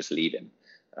hoovering, and just leave him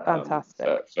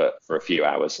for a few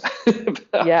hours.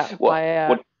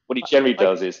 What he generally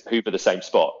does is hoover the same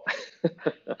spot.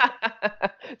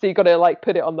 So you've got to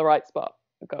put it on the right spot.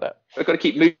 Got it. We've got to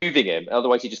keep moving him,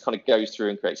 otherwise he just kind of goes through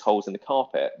and creates holes in the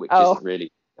carpet, which isn't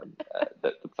really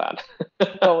the plan.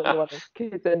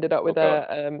 Kids ended up with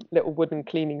little wooden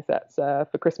cleaning sets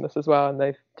for Christmas as well, and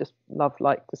they've just loved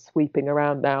just sweeping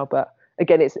around now. But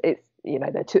again, it's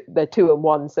they're two and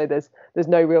one, so there's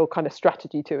no real kind of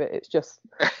strategy to it. It's just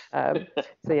so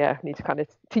yeah, need to kind of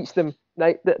teach them,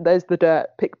 like, there's the dirt,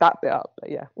 pick that bit up.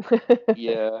 But yeah.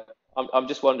 Yeah. I'm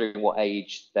just wondering what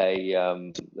age they're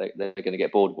going to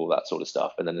get bored with all that sort of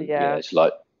stuff, and then it's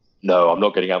like, no, I'm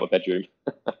not getting out of my bedroom.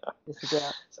 This is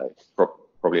it. So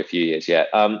probably a few years yet.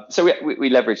 So we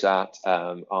leverage that.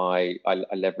 I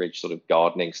leverage sort of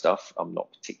gardening stuff. I'm not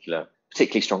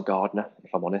particularly strong gardener,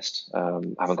 if I'm honest. I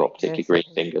haven't got particularly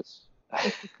green fingers.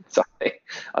 So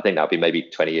I think that'll be maybe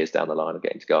 20 years down the line of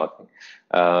getting to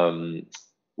gardening.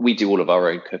 We do all of our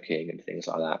own cooking and things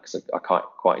like that, because I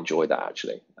quite enjoy that,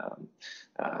 actually.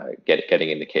 Getting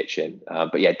in the kitchen,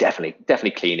 but yeah,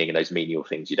 definitely cleaning and those menial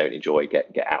things you don't enjoy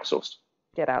get outsourced.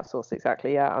 Get outsourced,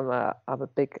 exactly. Yeah, I'm a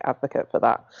big advocate for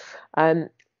that.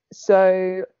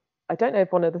 So I don't know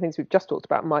if one of the things we've just talked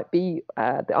about might be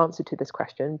the answer to this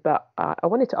question, but I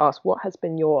wanted to ask, what has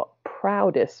been your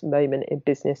proudest moment in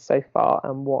business so far,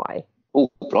 and why? Oh,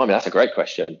 blimey, that's a great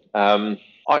question.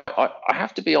 I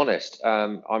have to be honest.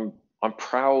 I'm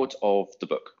proud of the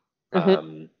book.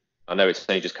 Mm-hmm. I know it's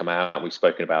only just come out and we've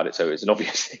spoken about it, so it's an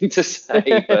obvious thing to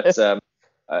say. But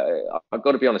I've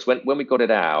got to be honest. When we got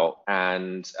it out,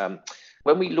 and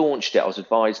when we launched it, I was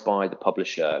advised by the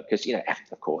publisher, because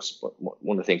of course,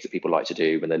 one of the things that people like to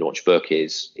do when they launch a book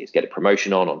is get a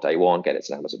promotion on day one, get it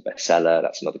to an Amazon bestseller.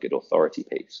 That's another good authority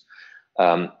piece.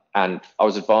 And I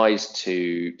was advised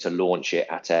to launch it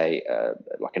at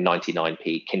like a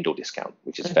 99p Kindle discount,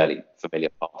 which is fairly familiar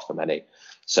path for many.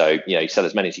 So you sell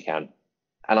as many as you can,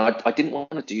 and I didn't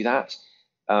want to do that.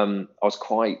 I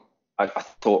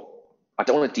thought, I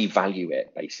don't want to devalue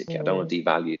it, basically. I don't want to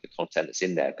devalue the content that's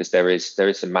in there, because there is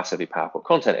some massively powerful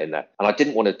content in there, and I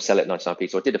didn't want to sell it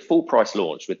 99p. So I did a full price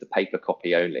launch with the paper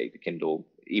copy only, the Kindle.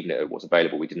 Even if it was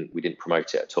available, we didn't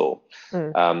promote it at all.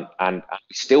 And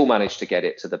we still managed to get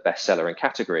it to the bestseller in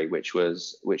category, which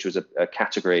was a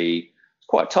category,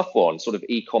 quite a tough one, sort of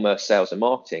e-commerce sales and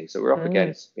marketing. So we're up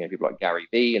against people like Gary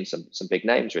Vee, and some big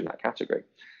names are in that category.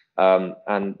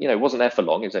 And it wasn't there for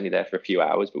long. It was only there for a few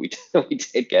hours, but we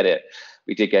did get it.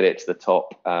 We did get it to the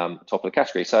top of the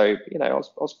category. So I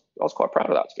was quite proud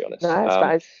of that, to be honest. No,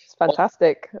 it's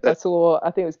fantastic. I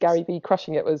think it was Gary Vee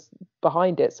crushing it was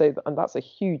behind it. So, and that's a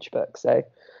huge book. So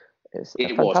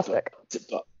it fantastic.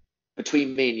 But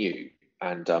between me and you,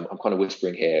 and I'm kind of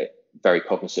whispering here, very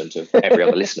cognizant of every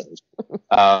other listener.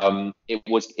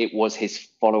 It was his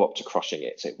follow-up to Crushing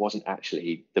It. So it wasn't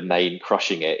actually the main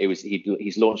Crushing It. It was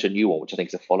he's launched a new one, which I think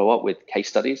is a follow-up with case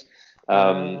studies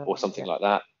or something like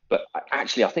that. But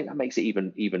actually, I think that makes it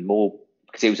even more,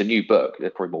 because it was a new book.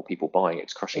 There's probably more people buying it.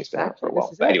 It's Crushing It's been out for a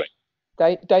while. But anyway,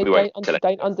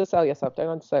 don't undersell yourself. Don't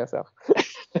undersell yourself.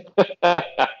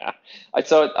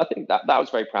 So I think that was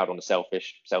very proud on a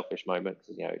selfish moment,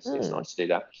 because it's nice to do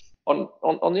that.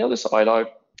 On the other side,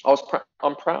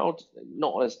 I'm proud,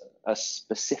 not as a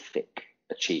specific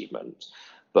achievement,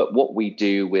 but what we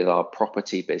do with our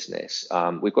property business.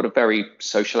 We've got a very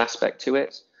social aspect to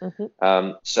it.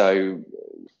 So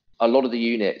a lot of the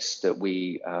units that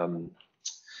we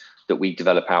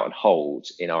develop out and hold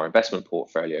in our investment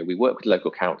portfolio, we work with local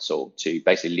council to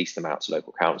basically lease them out to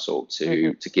local council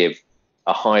to give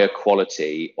a higher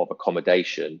quality of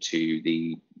accommodation to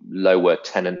the lower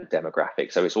tenant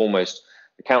demographic. So it's almost,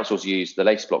 the councils use, the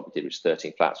latest block we did, which is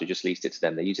 13 flats, we just leased it to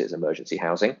them. They use it as emergency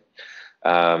housing.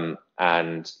 And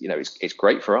it's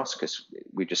great for us, because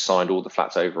we just signed all the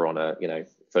flats over on a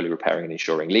fully repairing and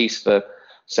insuring lease for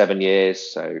 7 years.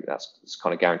 So it's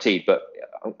kind of guaranteed. But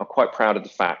I'm quite proud of the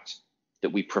fact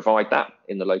that we provide that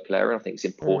in the local area. I think it's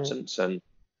important. And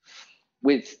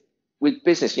with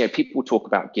business, people talk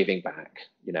about giving back.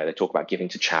 They talk about giving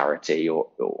to charity or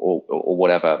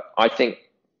whatever. I think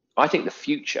the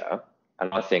future,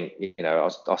 and I think I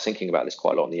was thinking about this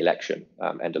quite a lot in the election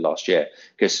end of last year,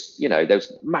 because there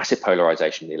was massive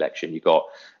polarization in the election. You got,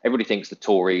 everybody thinks the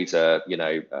Tories are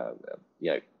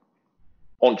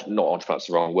not entrepreneurs,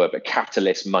 the wrong word, but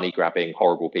capitalist, money grabbing,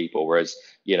 horrible people, whereas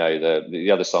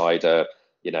the other side are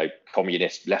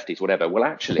communist, lefties, whatever. Well,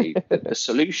 actually, the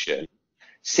solution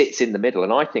sits in the middle,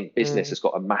 and I think business has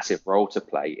got a massive role to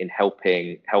play in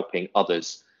helping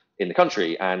others in the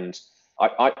country. And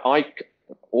I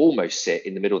almost sit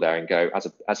in the middle there and go,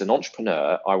 as an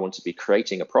entrepreneur, I want to be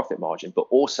creating a profit margin, but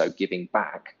also giving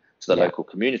back to the local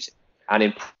community. And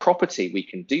in property, we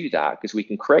can do that because we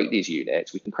can create these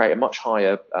units. We can create a much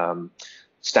higher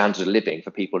standard of living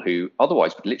for people who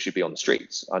otherwise would literally be on the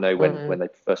streets. I know when they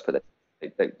first put it,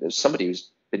 there's somebody who's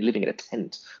been living in a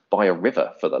tent by a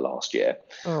river for the last year.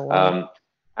 Oh, wow.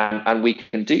 And we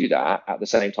can do that at the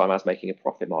same time as making a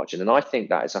profit margin. And I think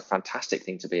that is a fantastic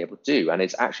thing to be able to do. And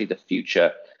it's actually the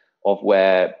future of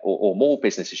where, or more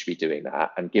businesses should be doing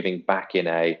that and giving back in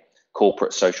a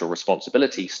corporate social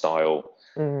responsibility style,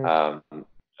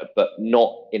 but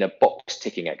not in a box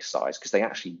ticking exercise, because they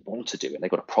actually want to do it. They've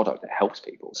got a product that helps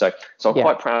people. So I'm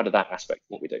quite proud of that aspect of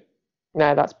what we do.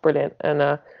 No, that's brilliant.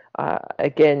 And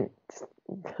again,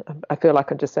 I feel like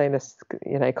I'm just saying this,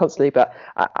 constantly, but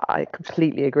I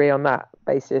completely agree on that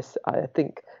basis. I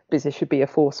think business should be a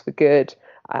force for good.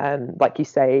 Like you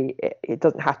say, it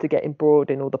doesn't have to get embroiled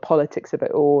in all the politics of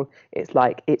it all. It's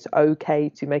like, it's okay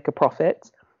to make a profit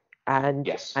and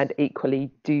equally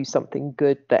do something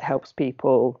good that helps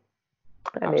people.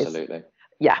 And absolutely.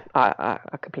 I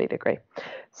completely agree.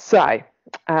 So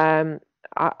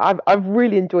I've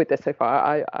really enjoyed this so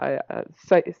far.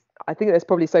 I think there's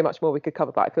probably so much more we could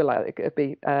cover, but I feel like it could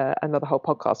be another whole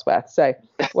podcast worth. So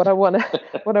what I want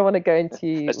to go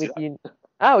into with you.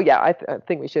 Oh yeah, I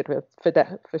think we should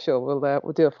for sure.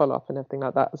 We'll do a follow up and everything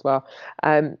like that as well.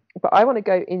 But I want to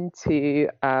go into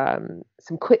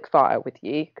some quick fire with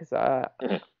you because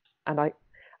and I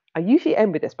usually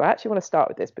end with this, but I actually want to start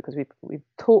with this because we've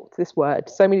talked this word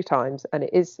so many times, and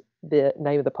it is the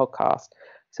name of the podcast.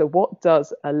 So what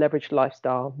does a leveraged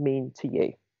lifestyle mean to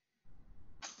you?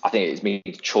 I think it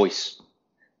means choice.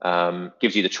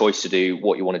 Gives you the choice to do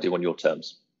what you want to do on your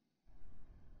terms.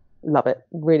 Love it.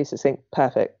 Really succinct.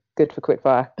 Perfect. Good for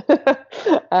quickfire.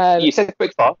 You said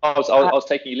quickfire. I was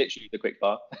taking you literally the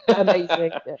quickfire.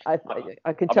 Amazing.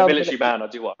 I can tell. I'm a military man. I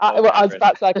do what. I was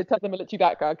about to say I can tell the military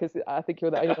background because I think you're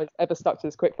the only one who's ever stuck to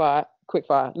this quickfire.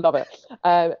 Love it.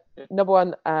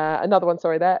 Another one.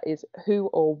 Sorry, there is who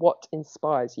or what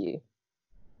inspires you.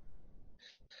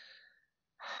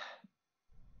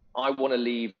 I want to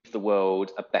leave the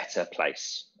world a better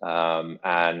place.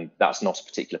 And that's not a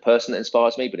particular person that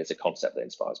inspires me, but it's a concept that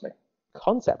inspires me.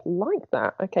 Concept, like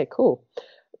that. Okay, cool.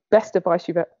 Best advice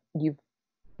you've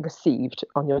received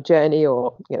on your journey,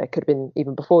 or it could have been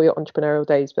even before your entrepreneurial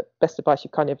days, but best advice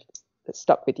you've kind of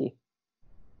stuck with you.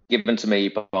 Given to me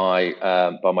by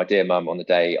my dear mum on the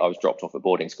day I was dropped off at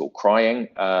boarding school crying,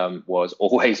 was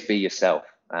always be yourself,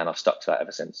 and I've stuck to that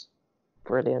ever since.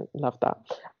 Brilliant, love that.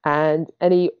 And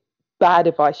any bad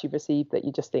advice you've received that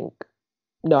you just think,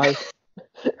 no?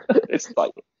 It's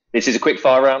like, this is a quick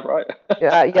fire round, right?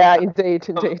 yeah, indeed.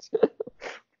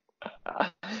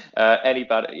 Any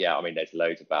bad? Yeah, I mean, there's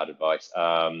loads of bad advice.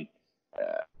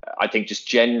 I think just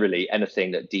generally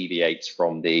anything that deviates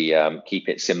from the keep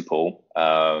it simple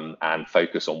and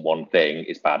focus on one thing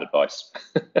is bad advice.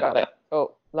 Got it.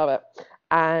 Oh, love it.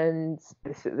 And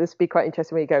this would be quite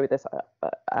interesting where you go with this.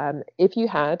 If you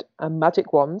had a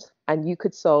magic wand and you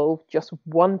could solve just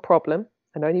one problem,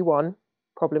 and only one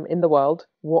problem in the world,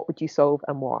 what would you solve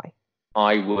and why?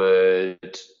 I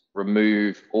would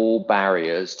remove all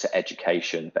barriers to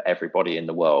education for everybody in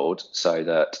the world, so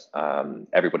that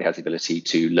everybody has the ability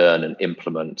to learn and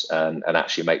implement and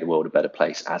actually make the world a better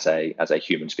place as a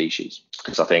human species.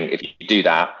 Because I think if you do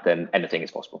that, then anything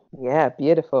is possible. Yeah,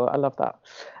 beautiful. I love that.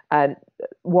 And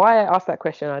why I asked that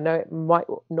question, I know it might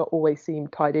not always seem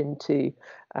tied into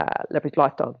leveraged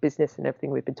lifestyle business and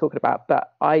everything we've been talking about,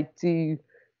 but I do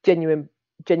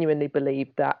genuinely believe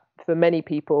that for many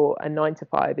people, a 9 to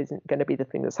 5 isn't going to be the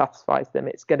thing that satisfies them.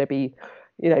 It's going to be,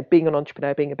 being an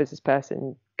entrepreneur, being a business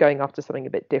person, going after something a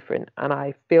bit different. And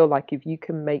I feel like if you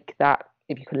can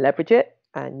leverage it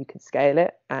and you can scale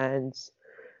it and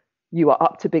you are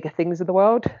up to bigger things in the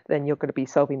world, then you're going to be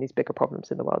solving these bigger problems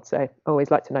in the world. So I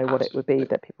always like to know what it would be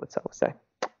that people would solve. So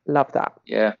love that.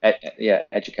 Yeah.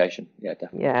 Education. Yeah,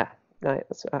 definitely. Yeah. No,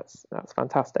 that's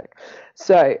fantastic.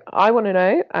 So I want to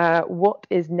know what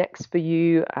is next for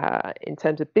you in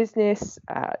terms of business.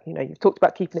 You've talked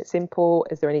about keeping it simple.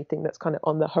 Is there anything that's kind of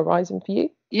on the horizon for you?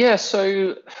 Yeah,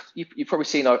 so you've probably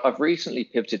seen I've recently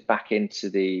pivoted back into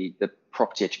the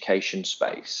property education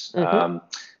space. Mm-hmm.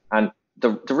 And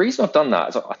the reason I've done that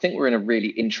is I think we're in a really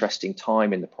interesting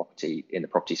time in the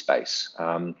property space.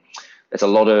 There's a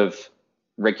lot of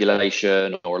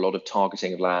regulation or a lot of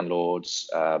targeting of landlords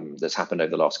that's happened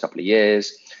over the last couple of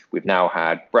years. We've now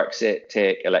had Brexit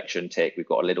tick, election tick. We've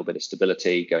got a little bit of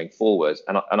stability going forward,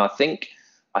 and I think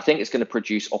it's going to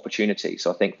produce opportunity. So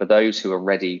I think for those who are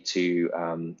ready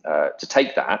to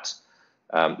take that,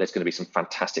 there's going to be some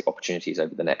fantastic opportunities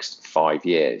over the next 5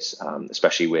 years,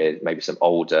 especially with maybe some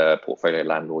older portfolio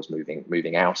landlords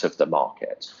moving out of the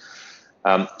market.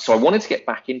 So I wanted to get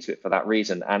back into it for that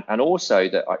reason, and also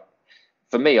that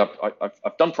for me,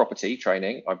 I've done property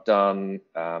training, I've done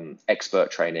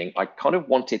expert training. I kind of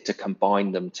wanted to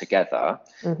combine them together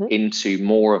mm-hmm. into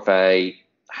more of a,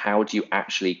 how do you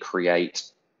actually create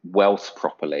wealth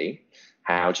properly?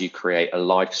 how do you create a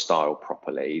lifestyle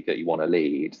properly that you want to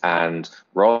lead? And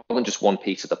rather than just one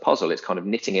piece of the puzzle, it's kind of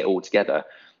knitting it all together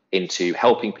into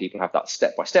helping people have that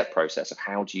step-by-step process of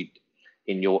how do you,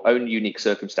 in your own unique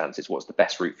circumstances, what's the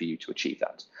best route for you to achieve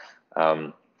that?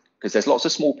 Because there's lots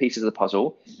of small pieces of the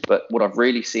puzzle, but what I've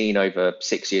really seen over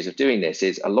 6 years of doing this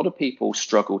is a lot of people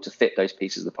struggle to fit those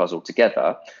pieces of the puzzle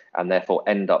together and therefore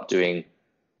end up doing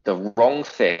the wrong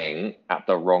thing at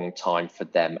the wrong time for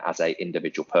them as a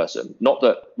individual person. Not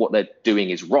that what they're doing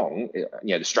is wrong,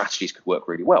 the strategies could work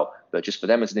really well, but just for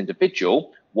them as an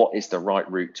individual, what is the right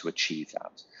route to achieve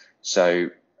that? So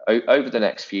over the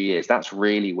next few years, that's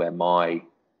really where my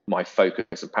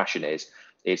focus and passion is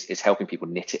helping people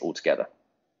knit it all together.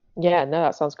 Yeah, no,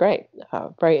 that sounds great.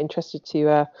 Very interested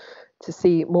to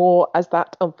see more as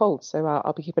that unfolds. So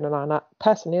I'll be keeping an eye on that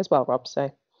personally as well, Rob.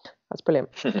 So that's brilliant.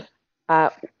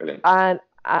 Brilliant. And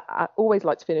I always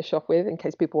like to finish off with, in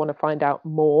case people want to find out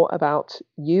more about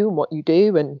you and what you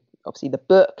do, and obviously the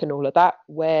book and all of that,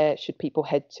 where should people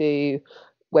head to?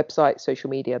 Website, social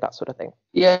media, that sort of thing?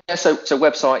 Yeah, so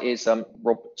website is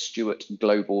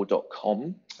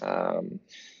robstewartglobal.com,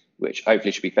 which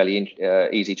hopefully should be fairly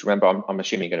easy to remember. I'm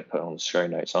assuming you're going to put on the show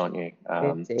notes, aren't you?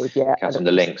 Indeed, yeah. And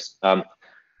the links.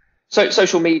 So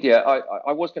social media,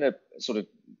 I was going to sort of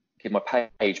give my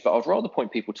page, but I'd rather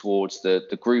point people towards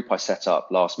the group I set up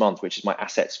last month, which is my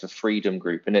Assets for Freedom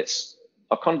group. And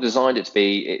I've kind of designed it to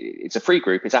be, it's a free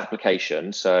group, it's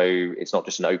application, so it's not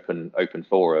just an open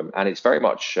forum, and it's very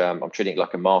much, I'm treating it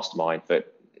like a mastermind for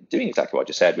doing exactly what I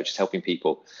just said, which is helping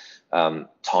people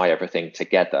tie everything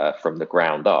together from the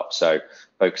ground up. So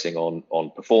focusing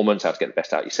on performance, how to get the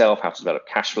best out of yourself, how to develop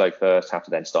cash flow first, how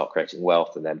to then start creating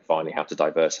wealth, and then finally how to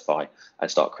diversify and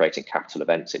start creating capital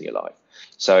events in your life.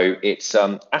 So it's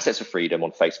Assets for Freedom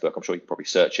on Facebook. I'm sure you can probably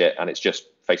search it, and it's just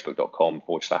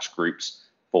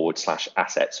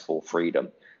facebook.com/groups/assets for freedom.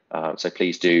 So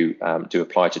please do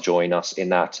apply to join us in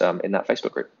that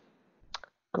Facebook group.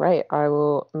 Great. I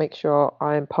will make sure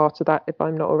I am part of that if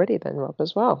I'm not already then, Rob,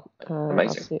 as well.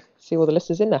 Amazing. I'll see all the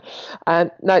listeners in there.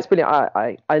 No, it's brilliant.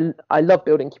 I love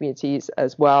building communities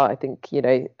as well. I think, you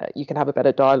can have a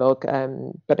better dialogue,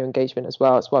 better engagement as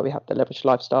well. That's why we have the Leveraged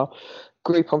Lifestyle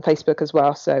group on Facebook as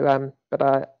well. So,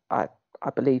 but I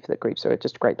believe that groups are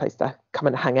just a great place to come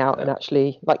and hang out. And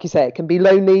actually, like you say, it can be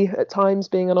lonely at times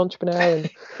being an entrepreneur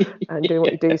and doing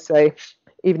what you do. So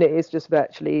even it is just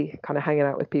virtually kind of hanging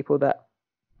out with people that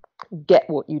get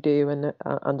what you do and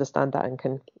understand that and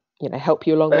can help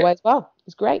you along the way as well.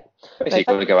 It's great. Basically, you've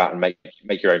got to go out and make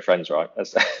your own friends, right?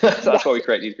 That's why we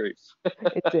create these groups.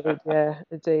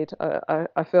 Indeed.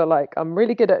 I feel like I'm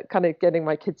really good at kind of getting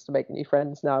my kids to make new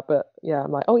friends now, but yeah,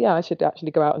 I'm like, oh yeah, I should actually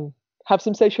go out and have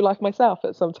some social life myself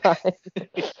at some time.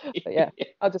 But yeah,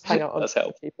 I'll just hang out on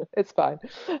people. It's fine.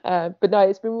 But no,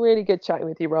 it's been really good chatting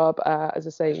with you, Rob. As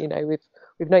I say,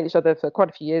 we've known each other for quite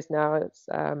a few years now.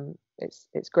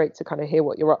 It's great to kind of hear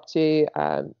what you're up to.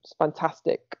 It's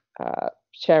fantastic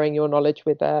sharing your knowledge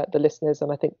with the listeners,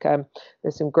 and I think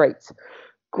there's some great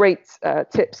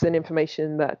tips and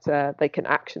information that they can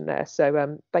action there.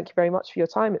 So thank you very much for your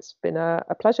time. It's been a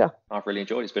pleasure. I've really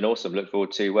enjoyed it. It's been awesome. Look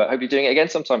forward to hopefully doing it again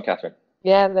sometime, Catherine.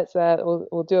 Yeah, let's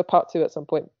we'll do a part 2 at some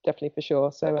point, definitely, for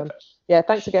sure. So yeah,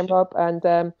 thanks again, Rob.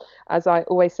 And as I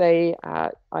always say,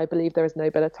 I believe there is no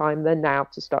better time than now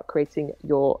to start creating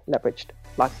your leveraged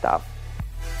lifestyle.